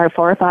why our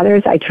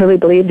forefathers, I truly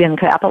believed in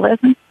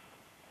capitalism.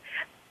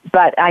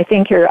 But I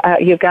think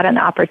you've got an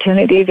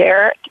opportunity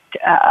there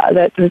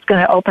that is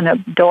going to open a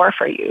door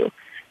for you.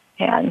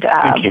 And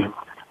thank you.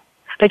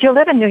 But you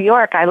live in New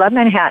York. I love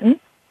Manhattan.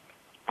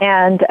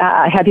 And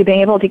have you been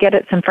able to get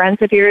some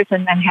friends of yours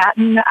in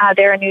Manhattan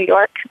there in New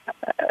York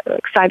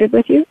excited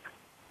with you?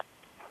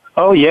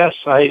 Oh yes,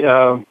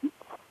 I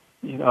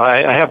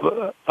have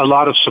a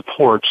lot of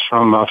support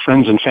from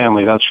friends and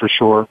family. That's for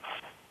sure.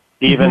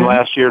 Even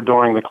last year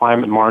during the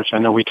climate march, I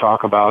know you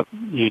talk about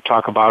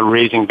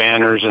raising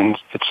banners and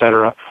et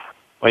cetera.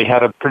 We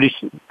had a pretty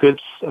good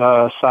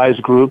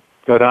sized group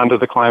go down to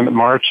the climate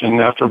march,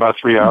 and after about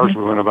 3 hours,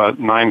 we went about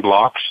 9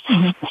 blocks.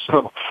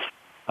 So,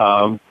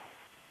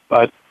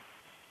 but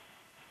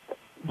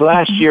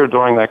last year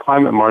during that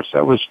climate march,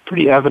 that was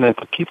pretty evident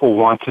that people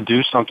want to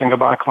do something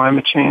about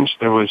climate change.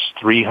 There was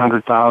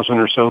 300,000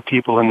 or so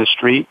people in the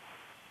street.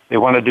 They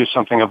want to do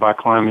something about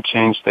climate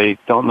change. They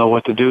don't know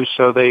what to do,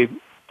 so they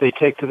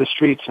take to the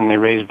streets and they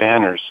raise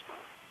banners.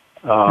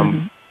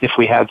 If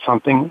we had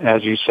something,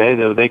 as you say,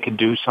 that they could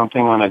do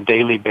something on a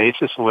daily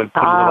basis, would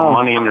put a little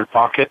money in their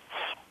pocket,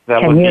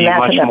 that would be much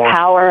more. Can you imagine the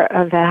power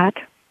of that?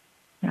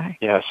 Right.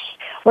 Yes.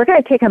 We're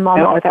going to take a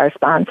moment with our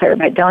sponsor,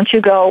 but don't you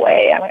go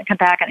away. I'm going to come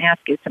back and ask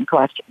you some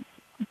questions.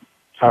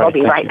 We'll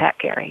be right back,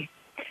 Gary.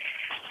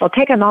 We'll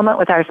take a moment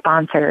with our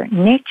sponsor,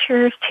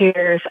 Nature's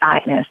Tears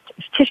Eye Mist.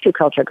 It's tissue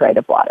culture grade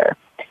of water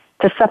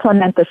to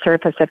supplement the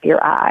surface of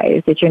your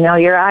eyes. Did you know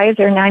your eyes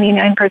are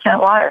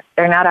 99% water?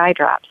 They're not eye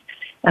drops.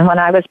 And when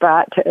I was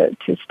brought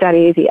to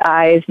study the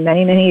eyes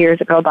many, many years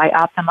ago by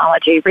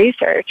ophthalmology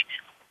research,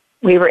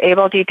 we were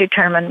able to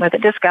determine with a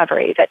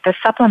discovery that the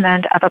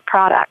supplement of a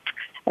product,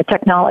 a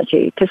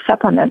technology to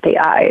supplement the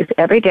eyes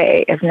every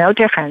day is no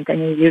different than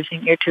you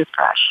using your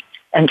toothbrush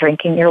and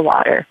drinking your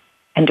water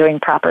and doing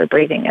proper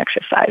breathing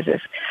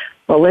exercises.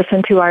 We'll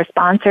listen to our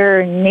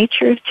sponsor,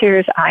 Nature's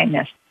Tears Eye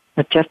Mist,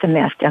 with just a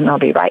mist, and they'll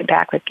be right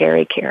back with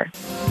Gary Keir.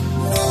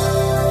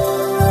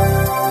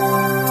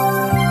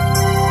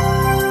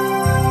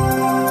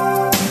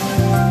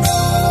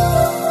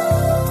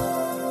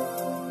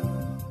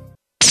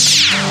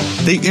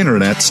 The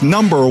Internet's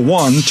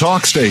 #1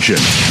 talk station.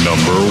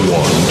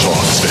 #1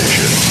 talk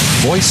station.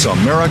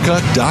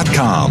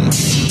 VoiceAmerica.com.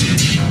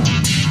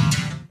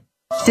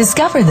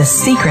 Discover the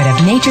secret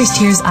of Nature's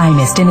Tears Eye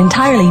Mist, an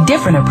entirely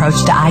different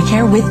approach to eye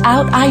care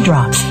without eye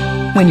drops.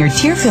 When your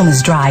tear film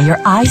is dry, your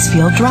eyes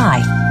feel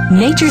dry.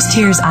 Nature's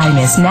Tears Eye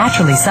Mist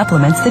naturally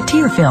supplements the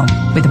tear film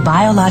with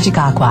Biologic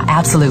Aqua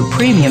Absolute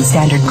Premium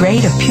Standard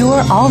Grade of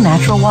pure,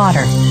 all-natural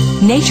water.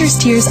 Nature's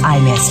Tears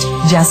Eye Mist,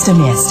 just a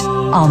mist.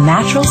 All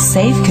natural,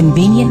 safe,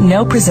 convenient,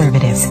 no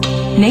preservatives.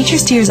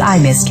 Nature's Tears Eye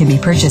Mist can be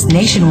purchased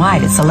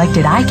nationwide at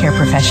selected eye care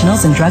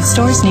professionals and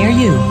drugstores near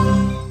you.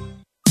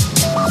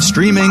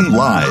 Streaming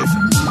live.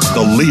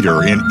 The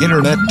leader in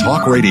Internet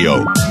talk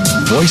radio.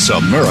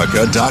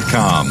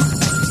 VoiceAmerica.com.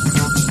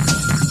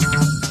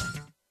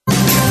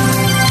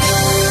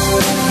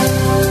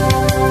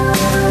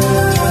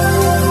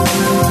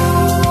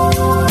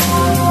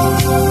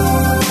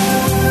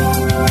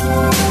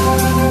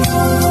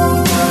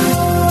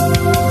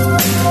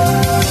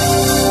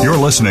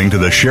 Listening to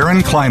the Sharon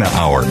Kleina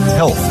Hour,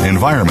 Health,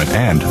 Environment,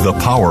 and the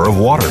Power of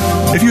Water.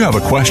 If you have a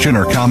question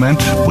or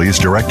comment, please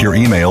direct your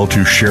email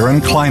to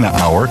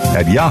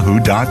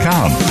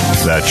SharonKleinaHour@yahoo.com.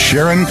 That's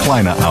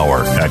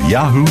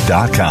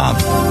SharonKleinaHour@yahoo.com.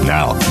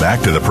 Now, back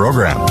to the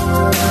program.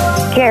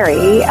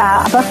 Gary,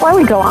 before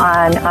we go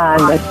on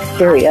the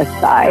serious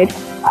side,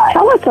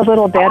 tell us a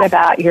little bit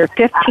about your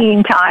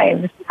 15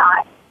 times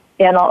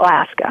in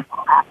Alaska.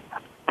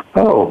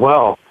 Oh,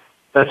 well,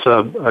 that's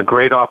a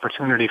great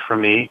opportunity for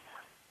me.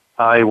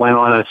 I went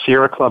on a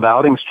Sierra Club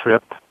outings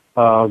trip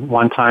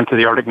one time to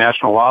the Arctic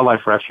National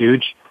Wildlife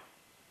Refuge,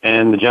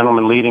 and the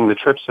gentleman leading the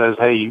trip says,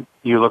 "Hey,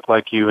 you look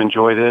like you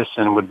enjoy this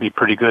and would be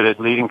pretty good at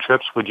leading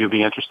trips. Would you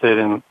be interested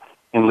in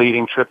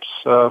leading trips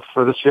for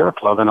the Sierra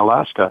Club in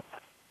Alaska?"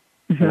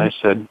 And I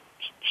said,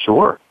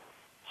 "Sure."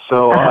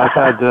 So I've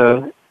had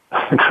a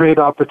great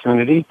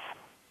opportunity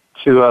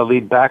to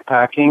lead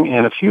backpacking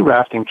and a few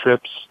rafting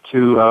trips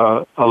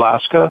to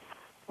Alaska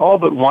all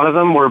but one of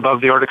them were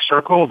above the Arctic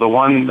Circle. The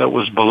one that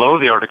was below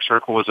the Arctic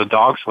Circle was a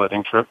dog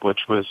sledding trip, which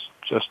was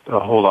just a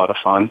whole lot of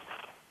fun.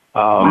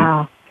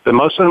 Wow. But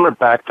most of them are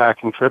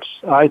backpacking trips.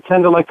 I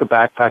tend to like the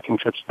backpacking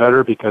trips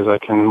better because I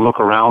can look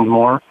around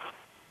more.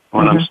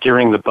 When I'm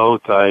steering the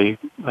boat, I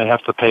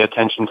have to pay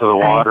attention to the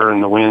water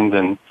and the wind,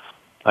 and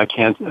I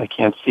can't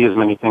see as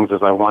many things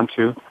as I want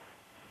to.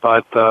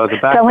 But the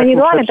backpacking So when you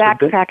go on a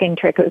backpacking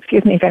trip,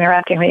 excuse me for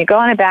interrupting, when you go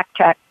on a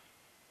backpack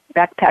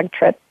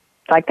trip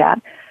like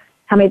that,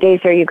 how many days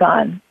are you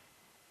gone?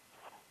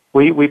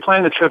 We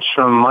plan the trips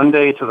from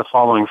Monday to the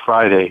following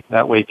Friday.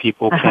 That way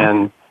people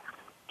can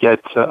get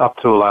up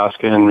to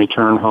Alaska and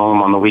return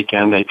home on the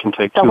weekend. They can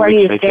take 2 weeks vacation. So where do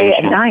you stay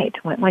at night?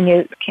 When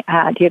you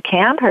do you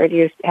camp or do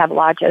you have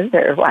lodges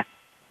or what?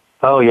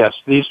 Oh, yes.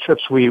 These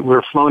trips,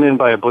 we're flown in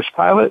by a bush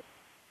pilot,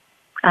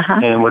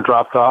 and we're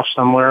dropped off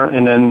somewhere,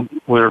 and then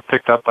we're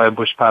picked up by a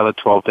bush pilot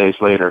 12 days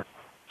later.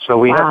 So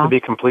we have to be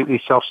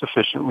completely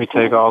self-sufficient. We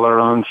take all our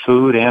own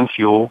food and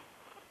fuel.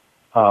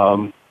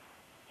 We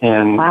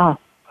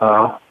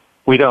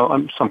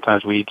don't,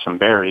 sometimes we eat some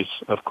berries,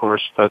 of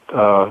course, but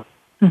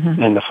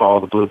in the fall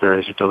the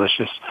blueberries are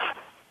delicious.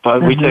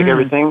 But we take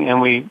everything,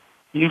 and we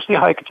usually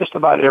hike just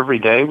about every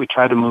day. We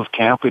try to move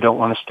camp. We don't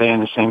want to stay in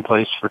the same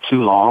place for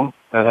too long.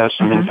 That has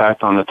some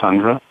impact on the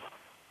tundra.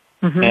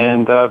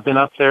 And I've been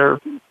up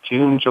there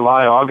June,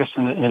 July, August,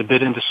 and a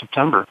bit into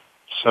September.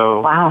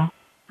 So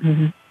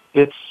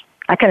it's...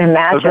 I can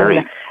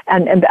imagine.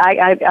 And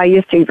I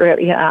used to,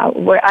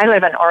 where I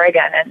live in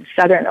Oregon, in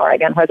southern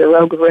Oregon, where the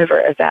Rogue River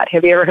is at.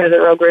 Have you ever heard of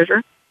the Rogue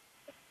River?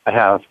 I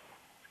have.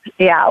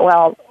 Yeah,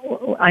 well,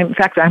 in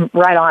fact, I'm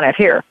right on it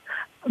here.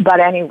 But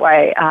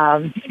anyway,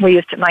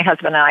 my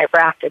husband and I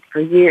rafted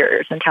for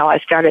years until I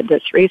started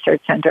this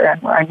research center,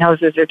 and where our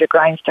noses are to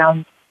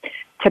grindstones.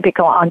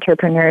 Typical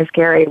entrepreneurs,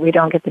 Gary, we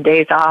don't get the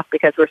days off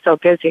because we're so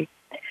busy.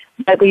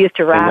 But we used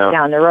to raft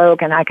down the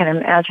Rogue, and I can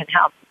imagine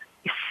how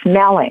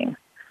smelling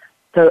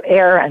the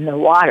air and the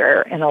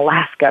water in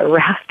Alaska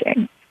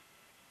rafting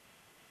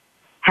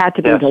had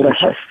to be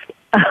delicious.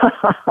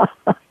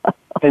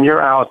 And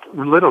you're out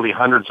literally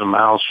hundreds of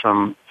miles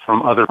from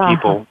other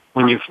people.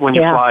 When you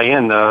fly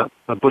in, the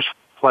bush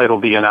flight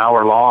will be an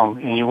hour long,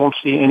 and you won't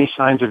see any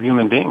signs of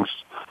human beings.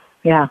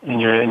 Yeah.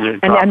 And you're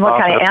and what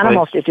kind of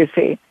animals did you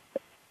see?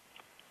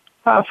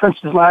 For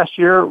instance, last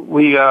year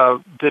we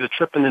did a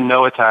trip in the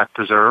Noatak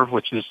Preserve,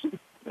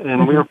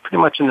 and we were pretty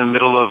much in the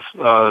middle of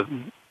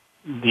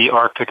the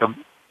Arctic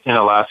in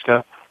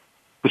Alaska.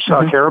 We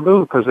saw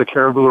caribou because the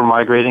caribou were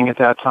migrating at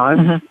that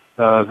time.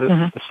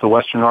 It's the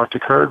Western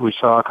Arctic herd. We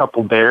saw a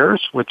couple bears,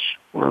 which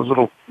were a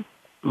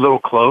little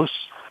close.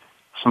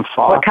 Some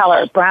fox. What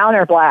color? Brown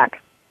or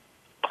black?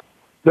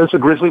 Those are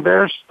grizzly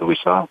bears that we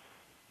saw,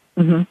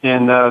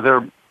 and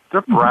they're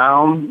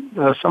brown.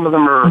 Some of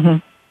them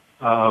are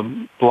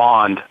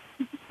blonde.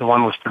 The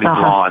one was pretty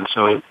blonde,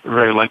 so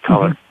very light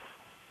color.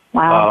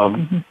 Wow.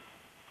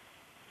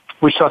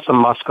 We saw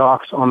some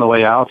muskox on the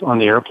way out on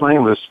the airplane.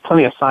 There was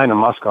plenty of sign of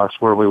muskox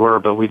where we were,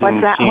 but we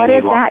didn't see any. What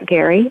is that,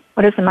 Gary?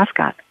 What is the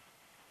muskox?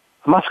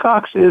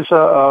 Muskox is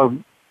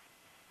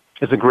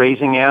a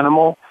grazing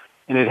animal,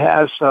 and it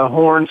has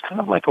horns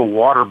kind of like a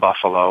water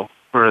buffalo,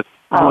 where it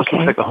almost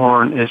looks like a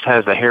horn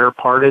has the hair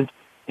parted,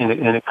 and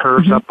it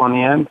curves up on the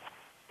end.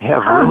 They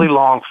have really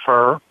long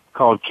fur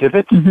called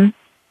civet, and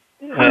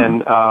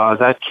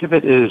that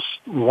civet is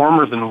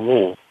warmer than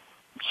wool.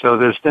 So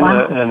there's been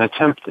an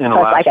attempt in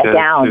Alaska. It's like a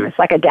down. It's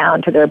like a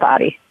down to their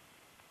body.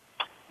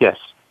 Yes,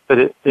 but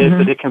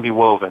it can be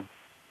woven,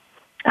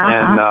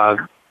 and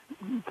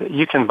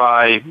you can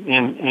buy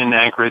in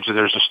Anchorage.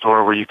 There's a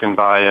store where you can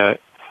buy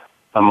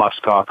a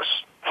muskox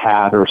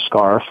hat or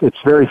scarf.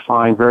 It's very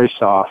fine, very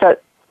soft.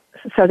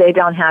 So they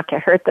don't have to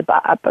hurt the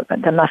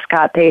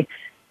muskot.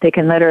 They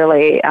can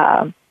literally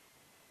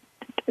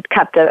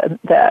cut the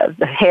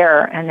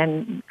hair and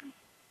then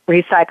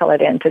recycle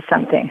it into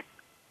something.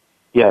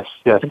 Yes,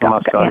 the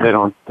muskox. They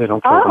don't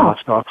kill the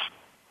muskox.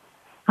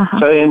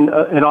 So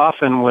and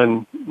often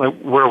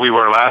where we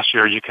were last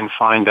year, you can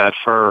find that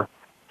fur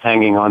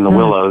hanging on the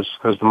willows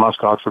because the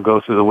muskox will go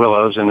through the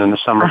willows, and in the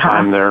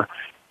summertime they're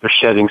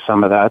shedding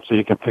some of that, so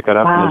you can pick it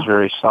up and it's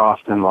very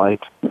soft and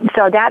light.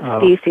 So that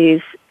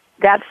species,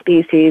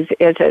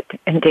 is it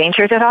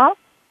endangered at all?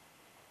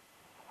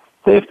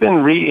 They've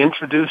been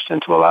reintroduced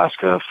into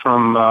Alaska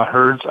from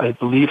herds, I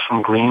believe,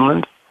 from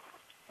Greenland.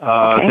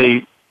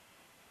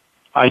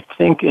 I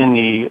think in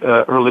the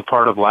early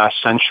part of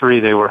last century,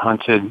 they were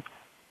hunted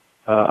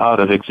out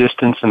of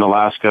existence in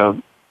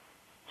Alaska,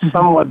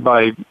 somewhat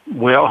by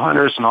whale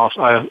hunters. And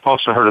I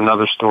also heard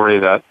another story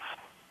that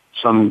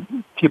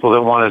some people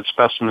that wanted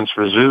specimens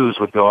for zoos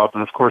would go up,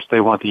 and of course they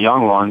want the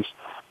young ones.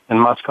 And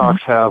muskox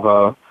have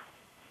a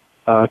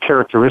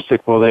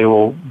characteristic where they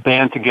will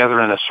band together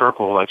in a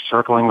circle, like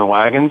circling the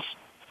wagons,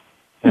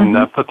 and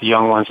put the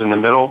young ones in the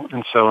middle.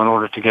 And so in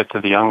order to get to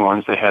the young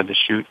ones, they had to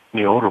shoot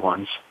the older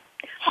ones.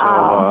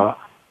 So,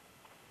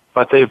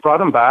 but they brought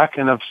them back,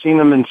 and I've seen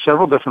them in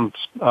several different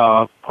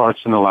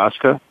parts in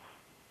Alaska,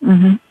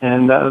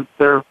 and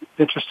they're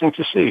interesting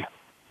to see.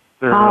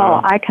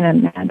 I can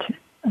imagine.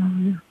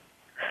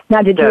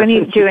 Now, did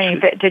you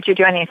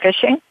do any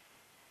fishing?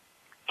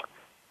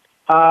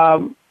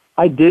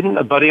 I didn't.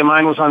 A buddy of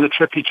mine was on the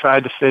trip. He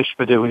tried to fish,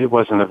 but it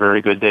wasn't a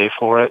very good day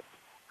for it.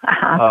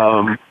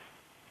 Uh-huh.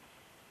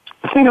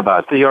 The thing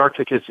about the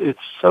Arctic is it's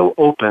so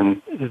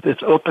open.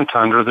 It's open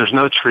tundra. There's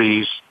no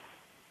trees.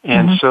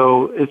 And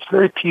so it's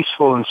very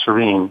peaceful and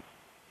serene.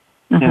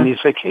 And these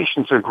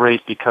vacations are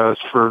great because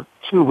for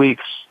 2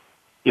 weeks,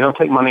 you don't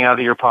take money out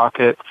of your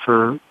pocket.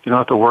 You don't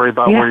have to worry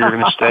about where you're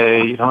going to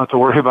stay. You don't have to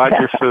worry about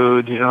your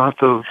food. You don't have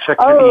to check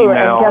your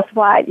email. And guess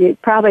what? You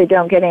probably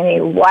don't get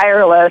any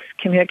wireless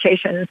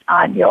communications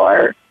on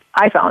your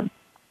iPhone.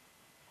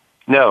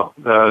 No,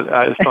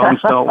 the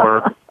phones don't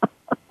work.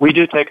 We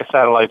do take a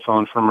satellite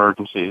phone for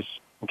emergencies.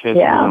 In case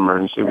there's an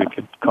emergency, we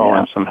could call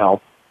in some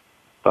help.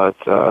 But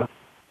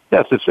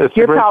yes, it's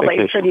you're a great probably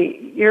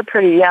vacation. You're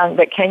pretty young,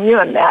 but can you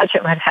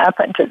imagine what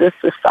happened to this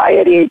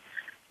society?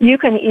 You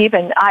can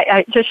even,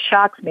 it just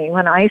shocks me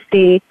when I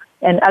see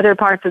in other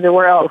parts of the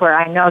world where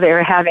I know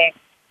they're having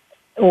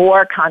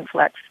war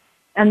conflicts,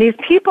 and these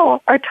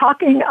people are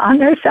talking on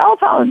their cell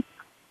phones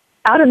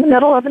out in the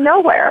middle of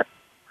nowhere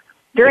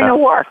during a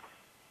war.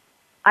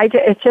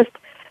 It's just,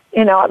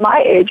 at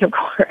my age, of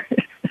course.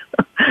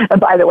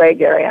 And by the way,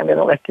 Gary, I'm going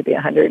to live to be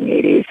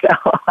 180, so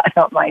I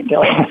don't mind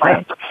doing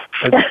mine.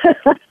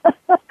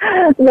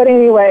 But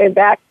anyway,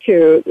 back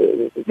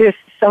to this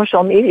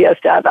social media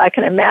stuff. I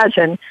can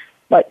imagine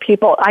what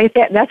people, I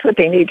think that's what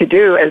they need to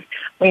do is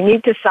we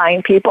need to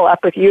sign people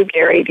up with you,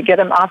 Gary, to get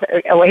them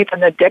away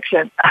from the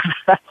addiction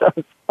of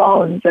those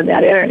phones and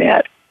that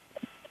internet.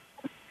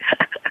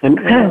 And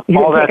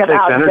all that takes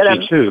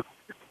energy, too,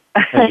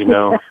 as you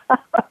know.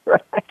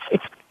 Right.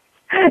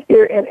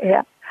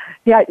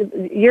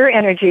 Your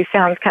energy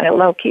sounds kind of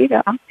low key,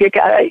 though.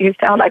 You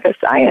sound like a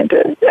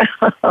scientist.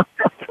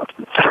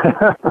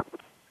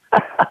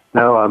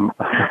 No,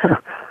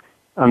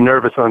 I'm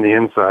nervous on the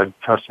inside.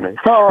 Trust me.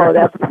 Oh,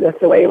 that's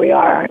the way we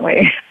are, aren't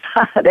we?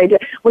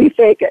 We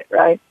fake it,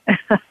 right?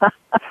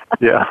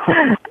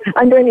 Yeah.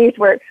 Underneath,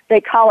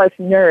 they call us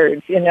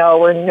nerds.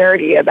 We're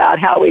nerdy about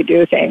how we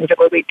do things,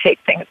 where we take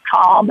things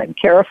calm and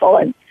careful.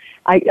 And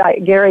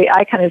Gary,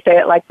 I kind of say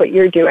it like what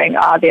you're doing.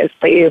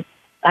 Obviously,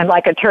 I'm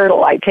like a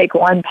turtle. I take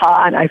one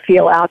paw and I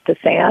feel out the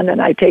sand,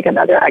 and I take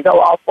another. I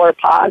go all 4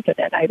 paws, and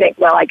then I think,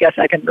 well, I guess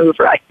I can move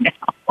right now.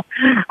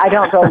 I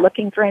don't go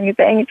looking for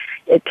anything.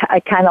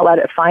 I kind of let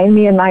it find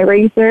me in my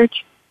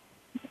research.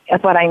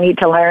 That's what I need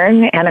to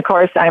learn. And, of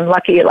course, I'm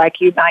lucky, like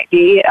you might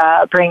be,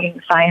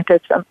 bringing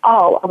scientists from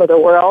all over the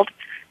world,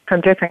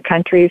 from different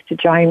countries, to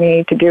join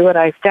me to do what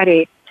I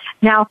study.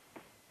 Now,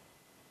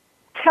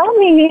 tell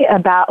me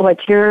about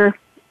what your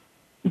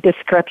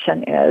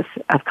description is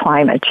of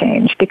climate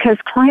change, because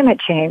climate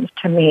change,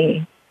 to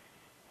me,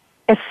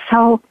 is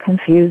so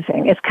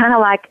confusing. It's kind of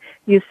like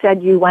you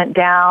said you went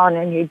down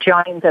and you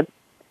joined the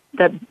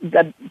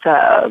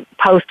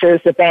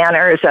posters, the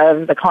banners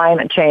of the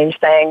climate change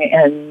thing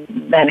in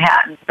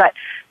Manhattan. But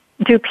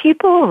do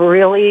people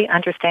really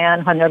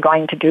understand when they're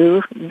going to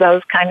do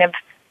those kind of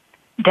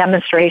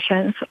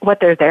demonstrations what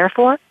they're there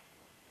for?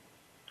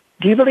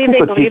 Do you believe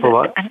they believe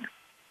it?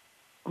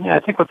 Yeah,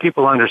 I think what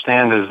people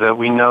understand is that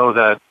we know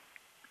that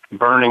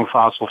burning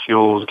fossil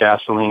fuels,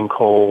 gasoline,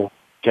 coal,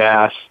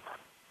 gas,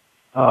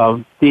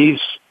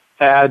 these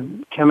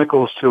add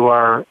chemicals to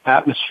our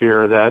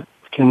atmosphere that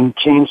can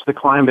change the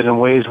climate in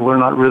ways we're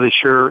not really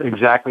sure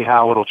exactly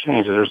how it'll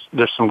change.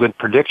 There's some good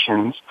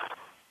predictions,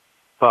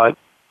 but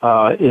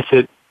if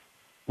it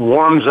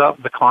warms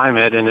up the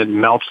climate and it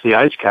melts the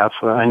ice caps,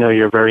 I know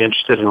you're very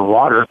interested in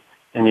water,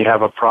 and you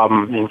have a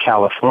problem in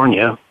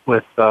California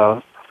with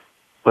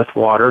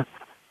water.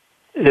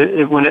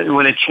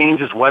 When it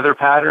changes weather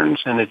patterns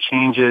and it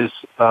changes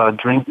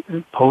drink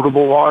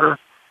potable water,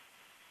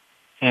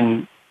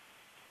 and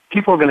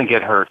people are going to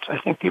get hurt. I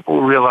think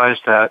people realize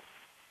that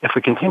if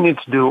we continue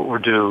to do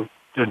what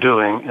they're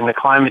doing, and the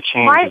climate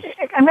change.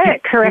 I'm going to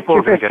correct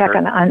you for a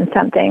second on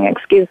something.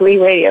 Excuse me,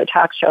 radio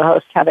talk show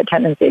hosts have a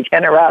tendency to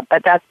interrupt,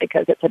 but that's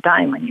because it's a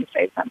time when you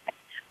say something.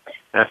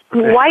 That's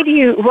okay.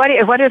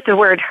 What is the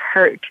word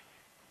hurt?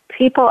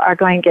 People are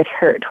going to get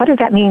hurt. What does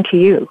that mean to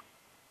you?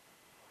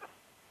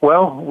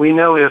 Well, we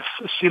know if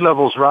sea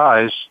levels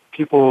rise,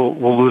 people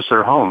will lose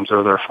their homes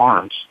or their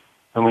farms,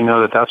 and we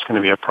know that that's going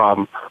to be a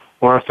problem.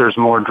 Or if there's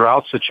more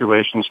drought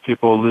situations,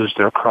 people will lose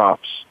their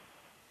crops.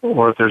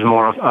 Or if there's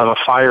more of a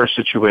fire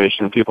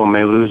situation, people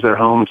may lose their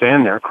homes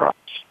and their crops.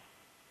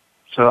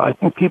 So I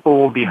think people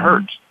will be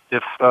hurt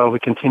if we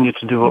continue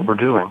to do what we're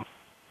doing.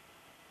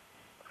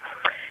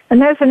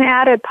 And there's an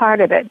added part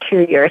of it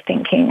to your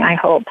thinking, I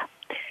hope.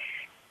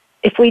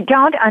 If we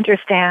don't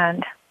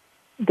understand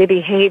the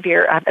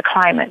behavior of the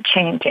climate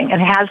changing,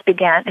 and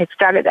it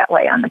started that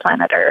way on the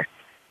planet Earth.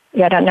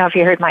 Yeah, I don't know if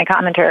you heard my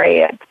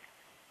commentary.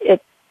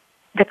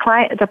 The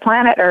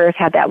planet Earth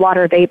had that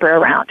water vapor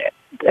around it.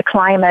 The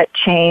climate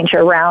change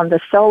around the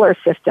solar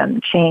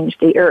system changed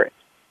the Earth.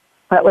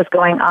 What was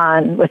going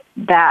on with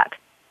that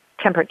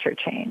temperature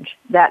change,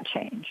 that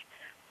change?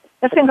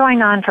 That's been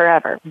going on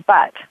forever.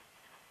 But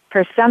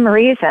for some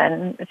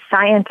reason,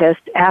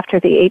 scientists after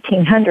the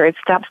 1800s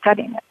stopped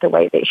studying it the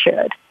way they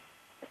should.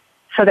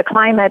 So the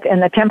climate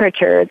and the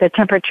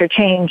temperature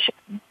changes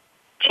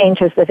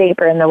the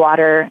vapor in the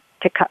water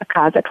to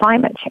cause a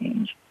climate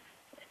change.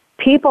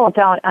 People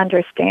don't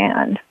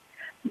understand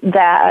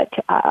that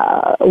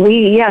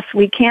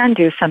we can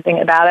do something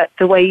about it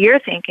the way you're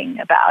thinking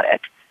about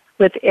it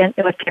with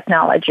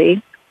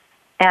technology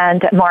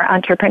and more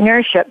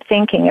entrepreneurship,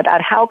 thinking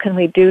about how can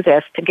we do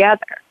this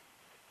together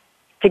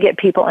to get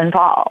people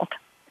involved.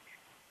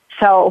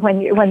 So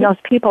when those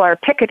people are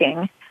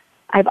picketing,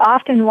 I've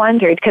often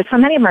wondered, because so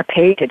many of them are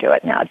paid to do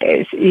it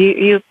nowadays.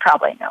 You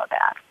probably know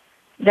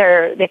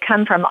that. They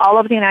come from all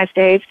over the United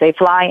States. They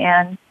fly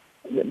in.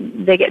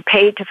 They get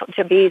paid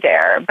to be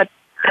there, but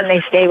then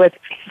they stay with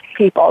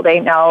people they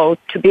know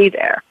to be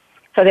there,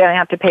 so they don't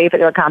have to pay for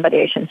their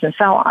accommodations and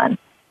so on.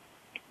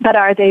 But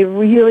are they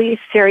really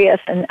serious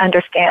and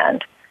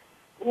understand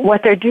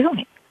what they're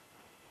doing?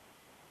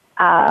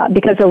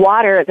 Because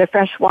the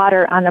fresh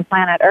water on the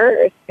planet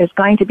Earth is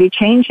going to be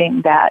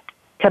changing that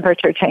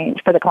temperature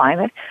change for the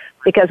climate,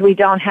 because we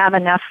don't have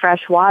enough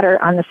fresh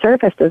water on the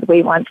surface as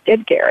we once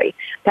did, Gary.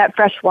 That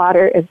fresh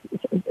water is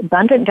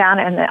abundant down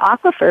in the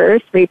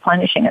aquifers,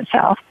 replenishing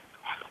itself.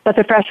 But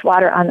the fresh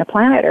water on the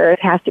planet Earth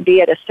has to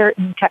be at a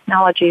certain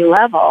technology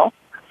level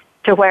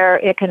to where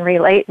it can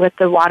relate with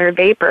the water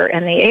vapor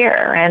in the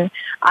air. And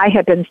I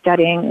have been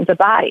studying the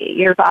body,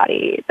 your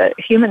body, the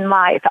human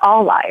life,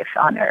 all life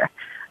on Earth,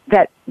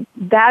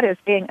 that is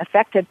being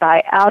affected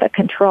by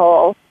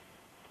out-of-control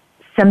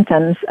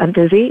symptoms of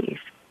disease,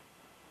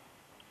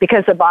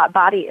 because the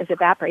body is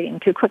evaporating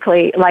too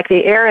quickly, like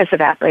the air is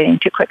evaporating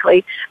too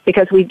quickly,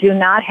 because we do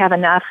not have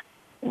enough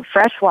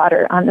fresh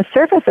water on the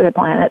surface of the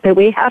planet that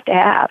we have to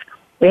have.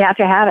 We have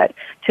to have it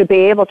to be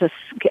able to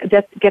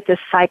get this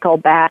cycle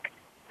back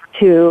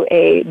to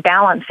a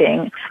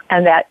balancing,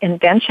 and that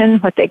invention,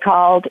 what they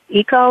called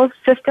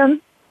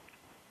ecosystem,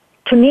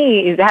 to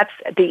me, that's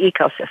the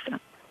ecosystem,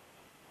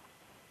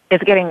 is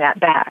getting that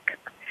back.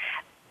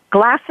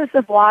 Glasses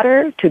of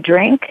water to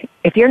drink,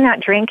 if you're not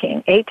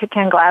drinking 8 to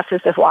 10 glasses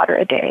of water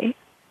a day,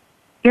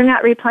 you're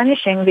not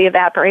replenishing the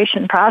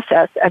evaporation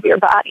process of your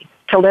body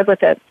to live with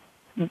the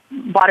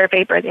water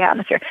vapor of the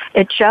atmosphere.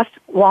 It just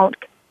won't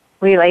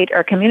relate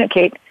or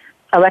communicate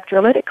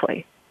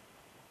electrolytically.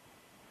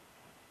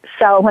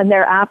 So when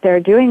they're out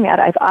there doing that,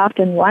 I've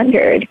often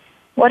wondered,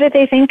 what are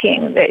they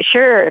thinking?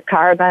 Sure,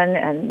 carbon,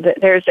 and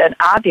there's an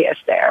obvious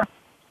there.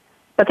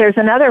 But there's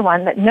another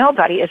one that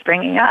nobody is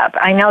bringing up.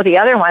 I know the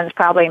other one's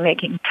probably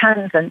making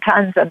tons and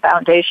tons of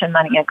foundation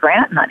money and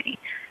grant money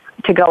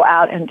to go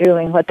out and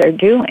doing what they're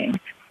doing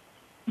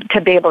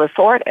to be able to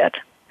afford it,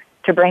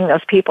 to bring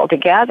those people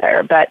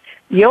together. But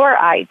your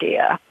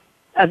idea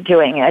of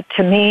doing it,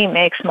 to me,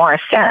 makes more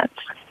sense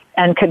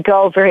and could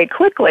go very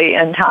quickly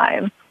in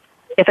time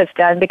if it's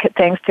done because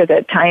thanks to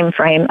the time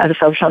frame of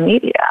social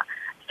media.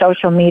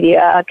 Social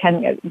media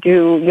can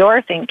do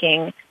your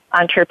thinking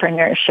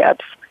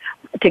entrepreneurships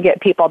to get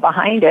people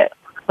behind it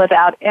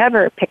without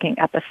ever picking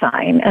up a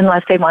sign,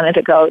 unless they wanted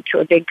to go to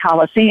a big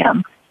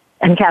coliseum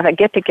and have a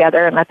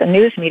get-together and let the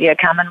news media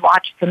come and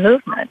watch the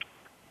movement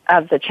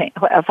of the change,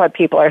 of what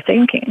people are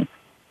thinking.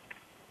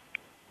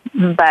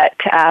 But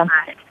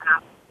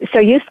so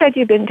you said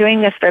you've been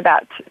doing this for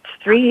about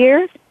 3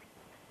 years?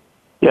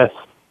 Yes.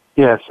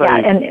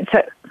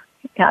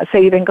 So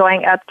you've been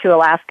going up to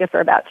Alaska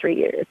for about 3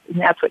 years, and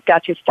that's what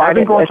got you started. I've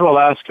been going to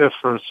Alaska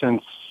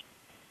since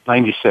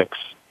 '96.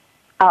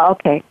 Oh,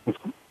 okay.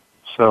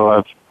 So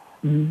I've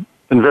been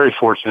very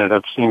fortunate.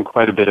 I've seen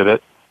quite a bit of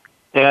it.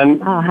 And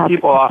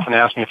people often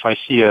ask me if I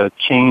see a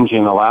change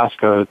in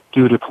Alaska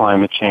due to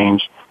climate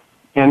change.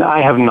 And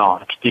I have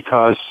not,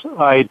 because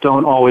I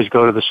don't always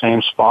go to the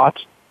same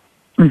spots.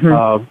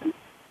 Mm-hmm.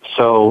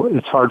 So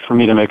it's hard for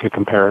me to make a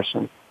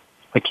comparison.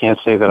 I can't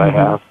say that I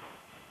have.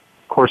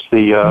 Of course,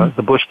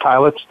 the bush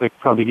pilots, they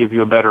probably give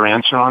you a better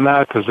answer on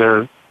that, because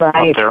they're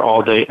up there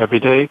all day, every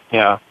day.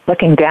 Yeah.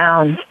 Looking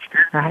down.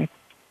 Right.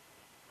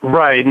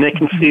 Right, and they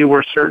can see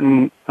where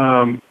certain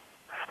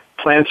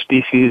plant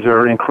species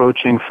are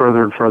encroaching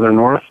further and further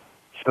north,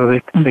 so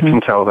they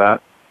can tell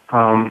that.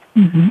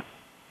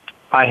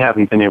 I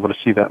haven't been able to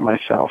see that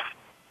myself.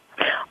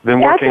 I've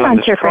been working on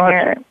this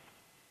project.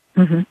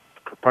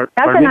 As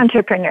an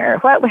entrepreneur,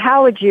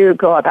 how would you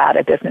go about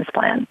a business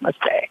plan, let's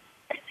say,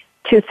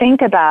 to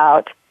think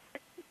about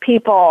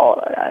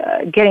people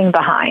getting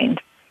behind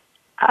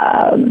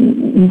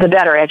the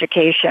better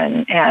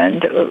education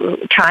and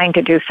trying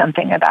to do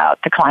something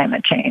about the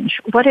climate change?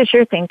 What is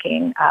your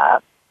thinking?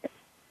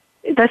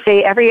 Let's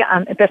say every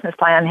business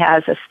plan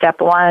has a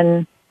step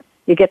one.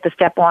 You get the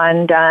step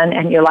one done,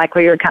 and you like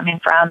where you're coming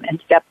from.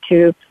 And step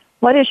two,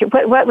 what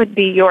would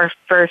be your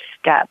first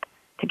step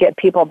to get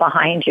people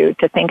behind you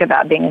to think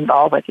about being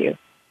involved with you?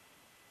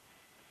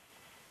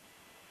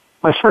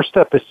 My first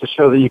step is to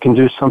show that you can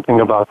do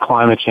something about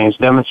climate change,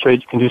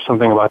 demonstrate you can do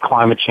something about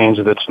climate change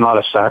that's not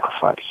a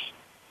sacrifice.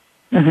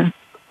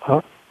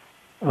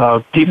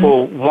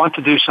 People want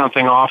to do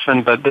something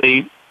often, but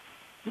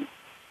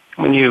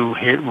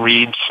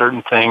read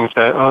certain things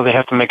that, they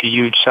have to make a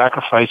huge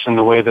sacrifice in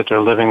the way that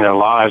they're living their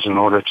lives in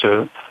order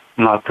to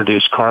not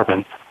produce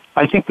carbon.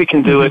 I think we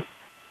can do it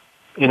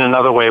in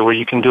another way where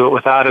you can do it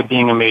without it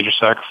being a major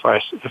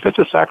sacrifice. If it's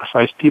a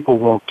sacrifice, people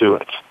won't do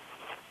it.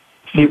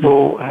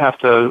 People have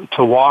to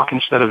walk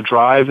instead of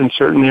drive in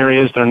certain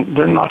areas. They're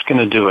not going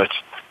to do it.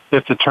 They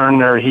have to turn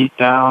their heat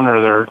down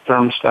or their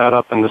thermostat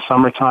up in the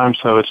summertime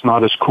so it's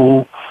not as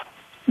cool.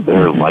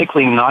 They're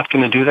likely not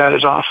going to do that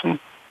as often.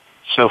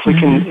 So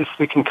if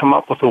we can come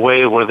up with a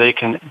way where they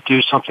can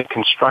do something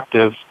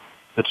constructive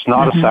that's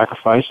not a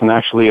sacrifice and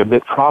actually a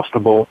bit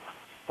profitable,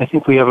 I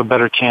think we have a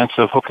better chance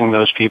of hooking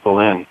those people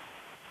in.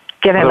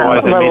 Give them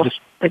a little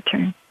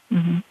return.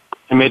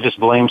 They may just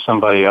blame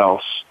somebody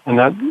else, and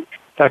that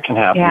can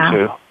happen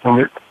too.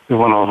 And we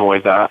want to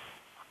avoid that.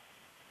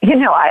 You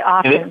know, I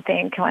often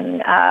think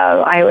when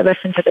I would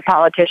listen to the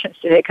politicians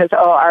today, because,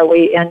 are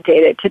we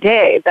inundated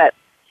today? But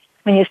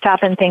when you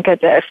stop and think of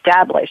the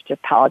established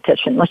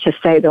politicians, let's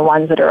just say the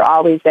ones that are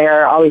always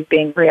there, always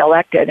being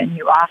reelected, and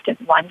you often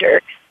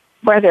wonder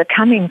where they're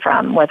coming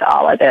from with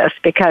all of this,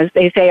 because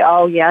they say,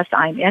 yes,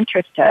 I'm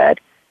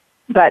interested.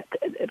 But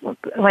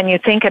when you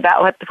think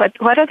about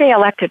what are they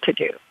elected to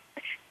do?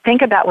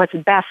 Think about what's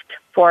best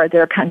for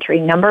their country,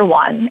 number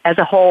one, as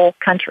a whole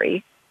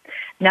country.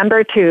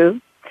 Number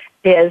two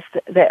is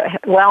the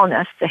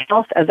wellness, the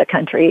health of the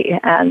country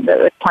and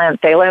the planet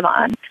they live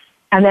on,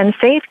 and then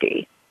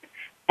safety.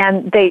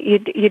 And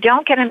you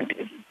don't get them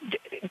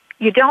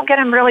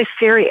really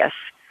serious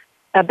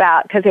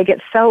about, because they get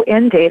so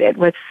inundated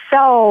with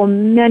so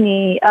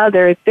many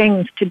other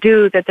things to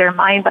do that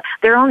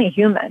they're only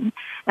human,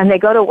 and they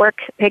go to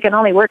work. They can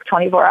only work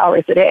 24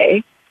 hours a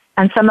day,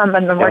 and some of them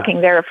have been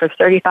working there for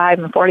 35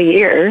 and 40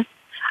 years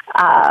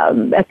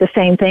at the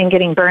same thing,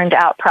 getting burned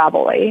out,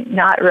 probably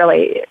not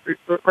really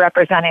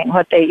representing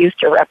what they used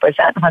to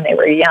represent when they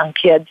were young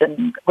kids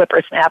and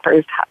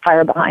whippersnappers,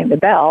 fire behind the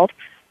belt.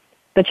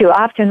 But you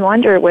often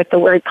wonder with the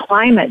word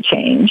climate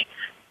change,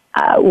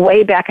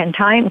 way back in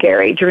time,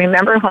 Gary, do you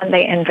remember when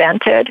they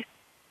invented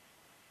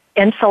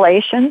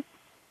insulation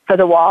for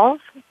the walls?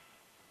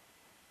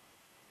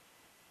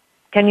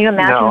 Can you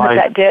imagine what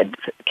that did?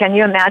 Can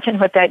you imagine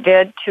what that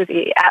did to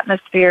the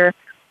atmosphere,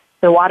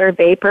 the water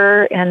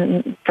vapor,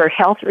 and for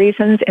health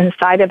reasons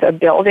inside of a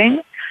building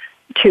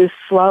to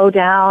slow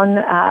down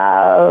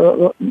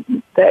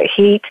the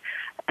heat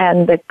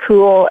and the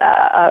cool,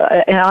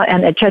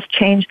 and it just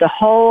changed the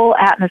whole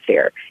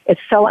atmosphere.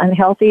 It's so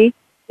unhealthy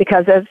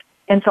because of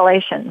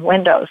insulation,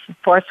 windows,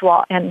 forced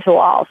wall into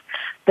walls.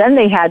 Then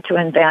they had to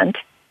invent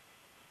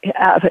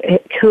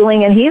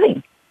cooling and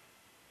heating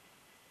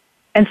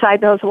inside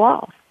those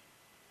walls.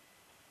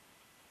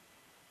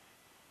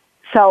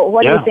 So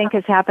what do you think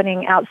is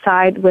happening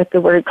outside with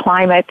the word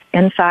climate,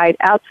 inside,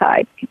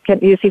 outside? Can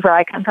you see where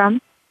I come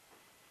from?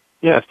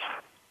 Yes.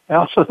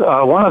 Also,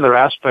 one other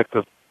aspect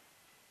of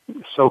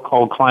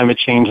so-called climate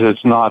change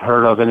that's not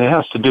heard of, and it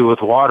has to do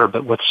with water,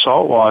 but with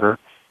salt water,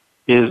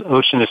 is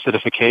ocean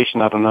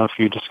acidification. I don't know if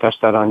you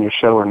discussed that on your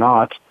show or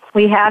not.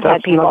 We have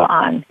had people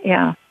on,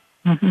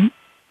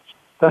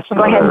 That's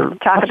go ahead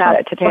and talk about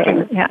it today.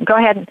 Go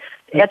ahead and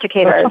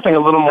educate us. That's something a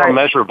little more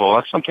measurable.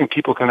 That's something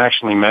people can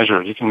actually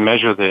measure. You can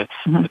measure the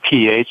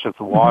pH of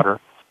the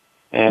water.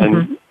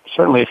 And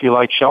certainly if you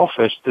like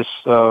shellfish, this,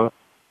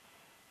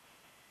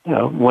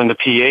 when the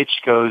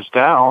pH goes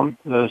down,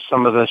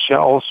 some of the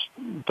shells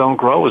don't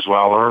grow as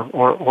well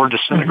or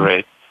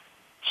disintegrate.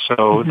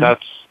 So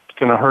that's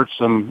going to hurt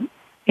some.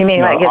 You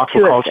mean like it's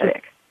too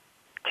acidic?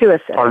 Too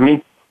acidic. Pardon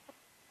me?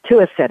 Too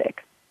acidic.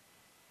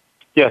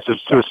 Yes,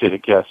 it's too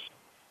acidic, yes.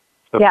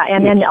 So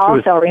and then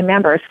also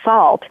remember,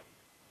 salt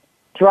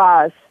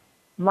draws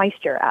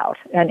moisture out.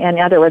 And in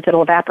other words,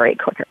 it'll evaporate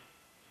quicker.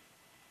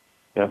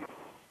 Yeah.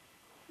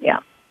 Yeah.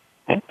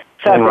 And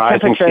so if the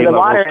temperature of the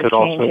water is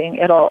changing,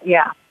 it'll,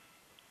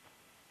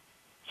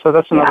 So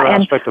that's another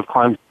aspect of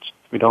climate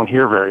we don't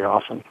hear very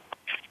often.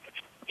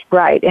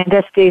 Right, and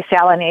this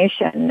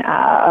desalination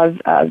of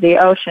the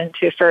ocean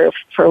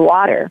for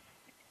water.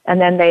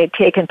 And then they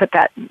take and put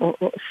that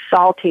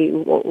salt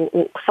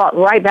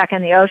right back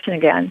in the ocean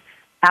again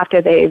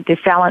after they've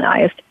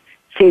desalinized.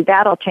 See,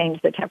 that'll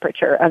change the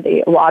temperature of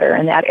the water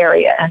in that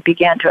area and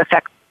begin to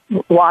affect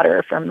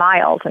water for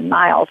miles and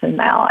miles and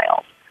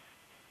miles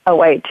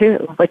away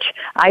too, which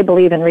I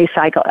believe in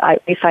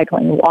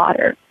recycling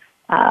water,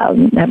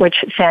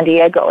 which San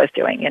Diego is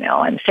doing,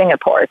 and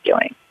Singapore is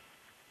doing.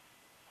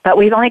 But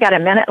we've only got a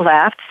minute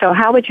left, so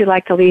how would you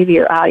like to leave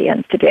your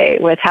audience today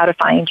with how to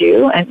find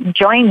you and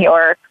join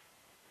your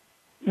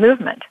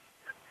movement?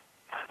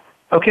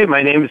 Okay,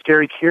 my name is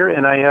Gary Keir,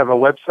 and I have a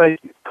website,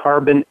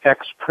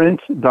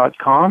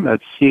 carbonxprint.com.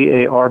 That's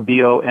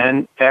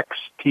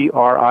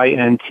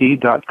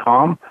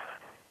carbonxprint.com.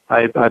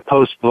 I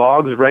post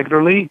blogs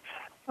regularly.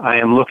 I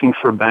am looking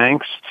for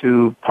banks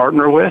to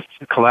partner with,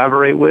 to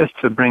collaborate with,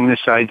 to bring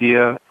this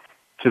idea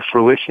to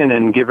fruition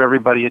and give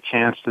everybody a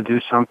chance to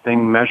do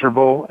something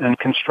measurable and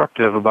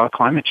constructive about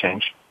climate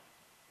change.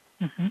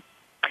 Mm-hmm.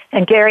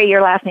 And Gary,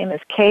 your last name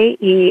is Keir.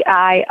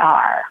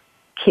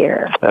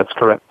 Keir. That's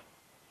correct.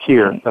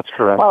 Here, that's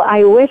correct. Well,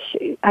 I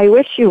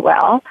wish you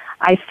well.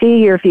 I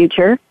see your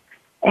future,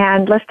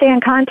 and let's stay in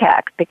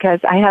contact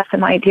because I have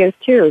some ideas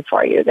too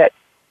for you that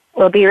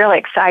will be really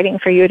exciting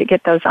for you to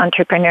get those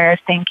entrepreneurs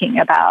thinking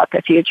about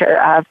the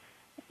future of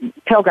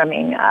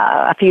pilgriming,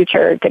 a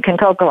future that can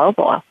go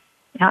global.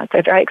 Yeah, it's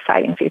a very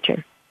exciting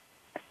future.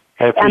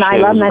 And I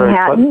love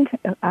Manhattan.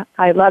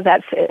 I love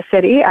that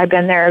city. I've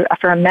been there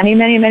for many,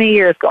 many, many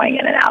years going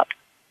in and out.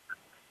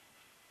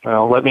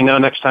 Well, let me know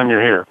next time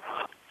you're here.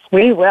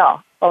 We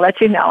will. We'll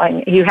let you know.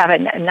 And you have a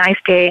nice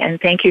day, and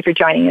thank you for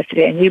joining us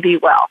today, and you be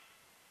well.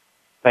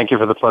 Thank you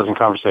for the pleasant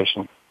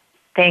conversation.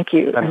 Thank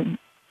you.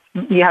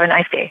 You have a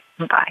nice day.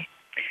 Bye.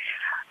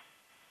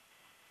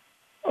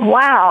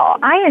 Wow,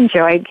 I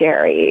enjoyed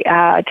Gary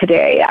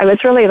today. I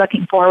was really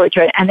looking forward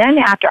to it. And then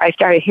after I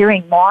started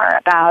hearing more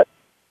about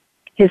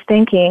his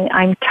thinking,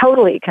 I'm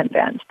totally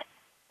convinced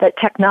that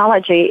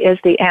technology is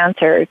the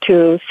answer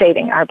to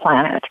saving our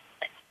planet.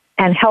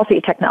 And healthy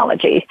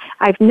technology.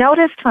 I've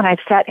noticed when I've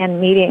sat in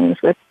meetings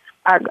with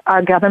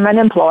our government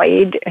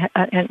employed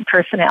and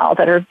personnel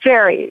that are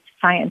very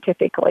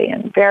scientifically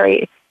and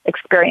very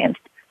experienced,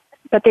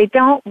 but they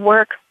don't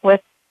work with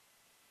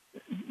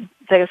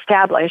the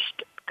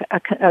established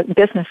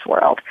business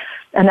world.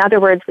 In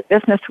other words, the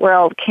business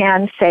world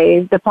can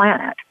save the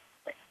planet.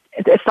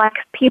 It's like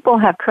people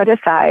have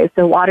criticized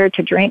the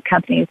water-to-drink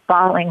companies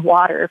bottling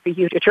water for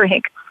you to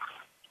drink.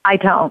 I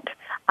don't.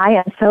 I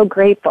am so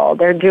grateful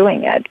they're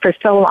doing it for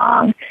so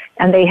long,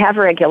 and they have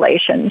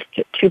regulations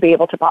to be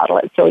able to bottle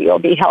it so you'll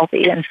be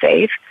healthy and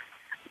safe.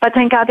 But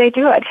thank God they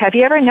do it. Have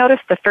you ever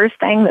noticed the first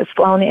thing that's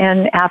flown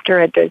in after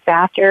a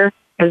disaster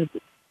is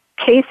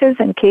cases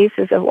and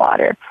cases of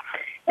water?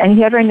 And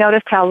you ever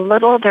noticed how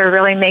little they're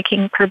really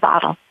making per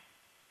bottle?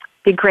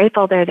 Be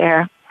grateful they're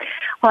there.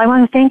 Well, I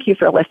want to thank you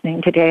for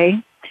listening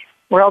today.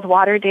 World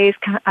Water Day's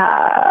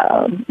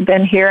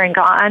been here and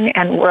gone,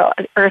 and World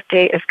Earth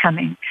Day is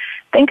coming.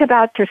 Think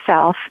about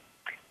yourself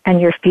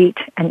and your feet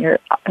and your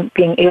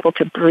being able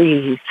to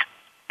breathe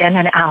in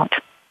and out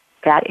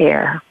that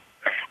air.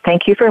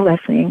 Thank you for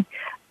listening.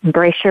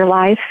 Embrace your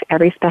life,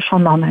 every special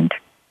moment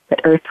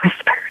that Earth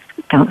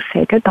whispers. Don't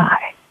say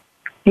goodbye.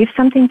 Leave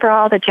something for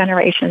all the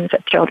generations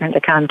of children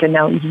to come to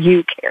know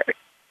you cared.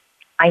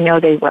 I know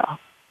they will.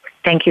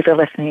 Thank you for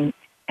listening,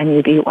 and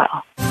you be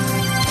well.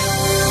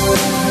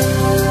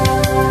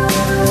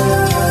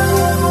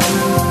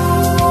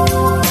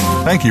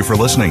 Thank you for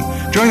listening.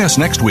 Join us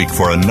next week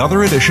for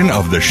another edition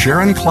of the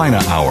Sharon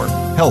Kleina Hour,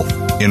 Health,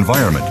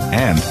 Environment,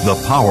 and the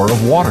Power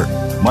of Water.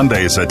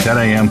 Mondays at 10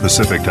 a.m.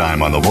 Pacific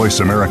Time on the Voice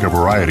America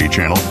Variety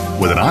Channel,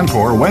 with an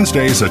encore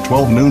Wednesdays at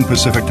 12 noon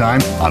Pacific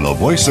Time on the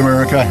Voice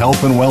America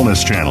Health and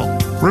Wellness Channel.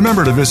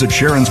 Remember to visit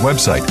Sharon's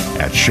website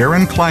at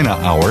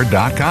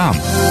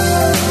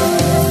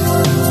SharonKleinaHour.com.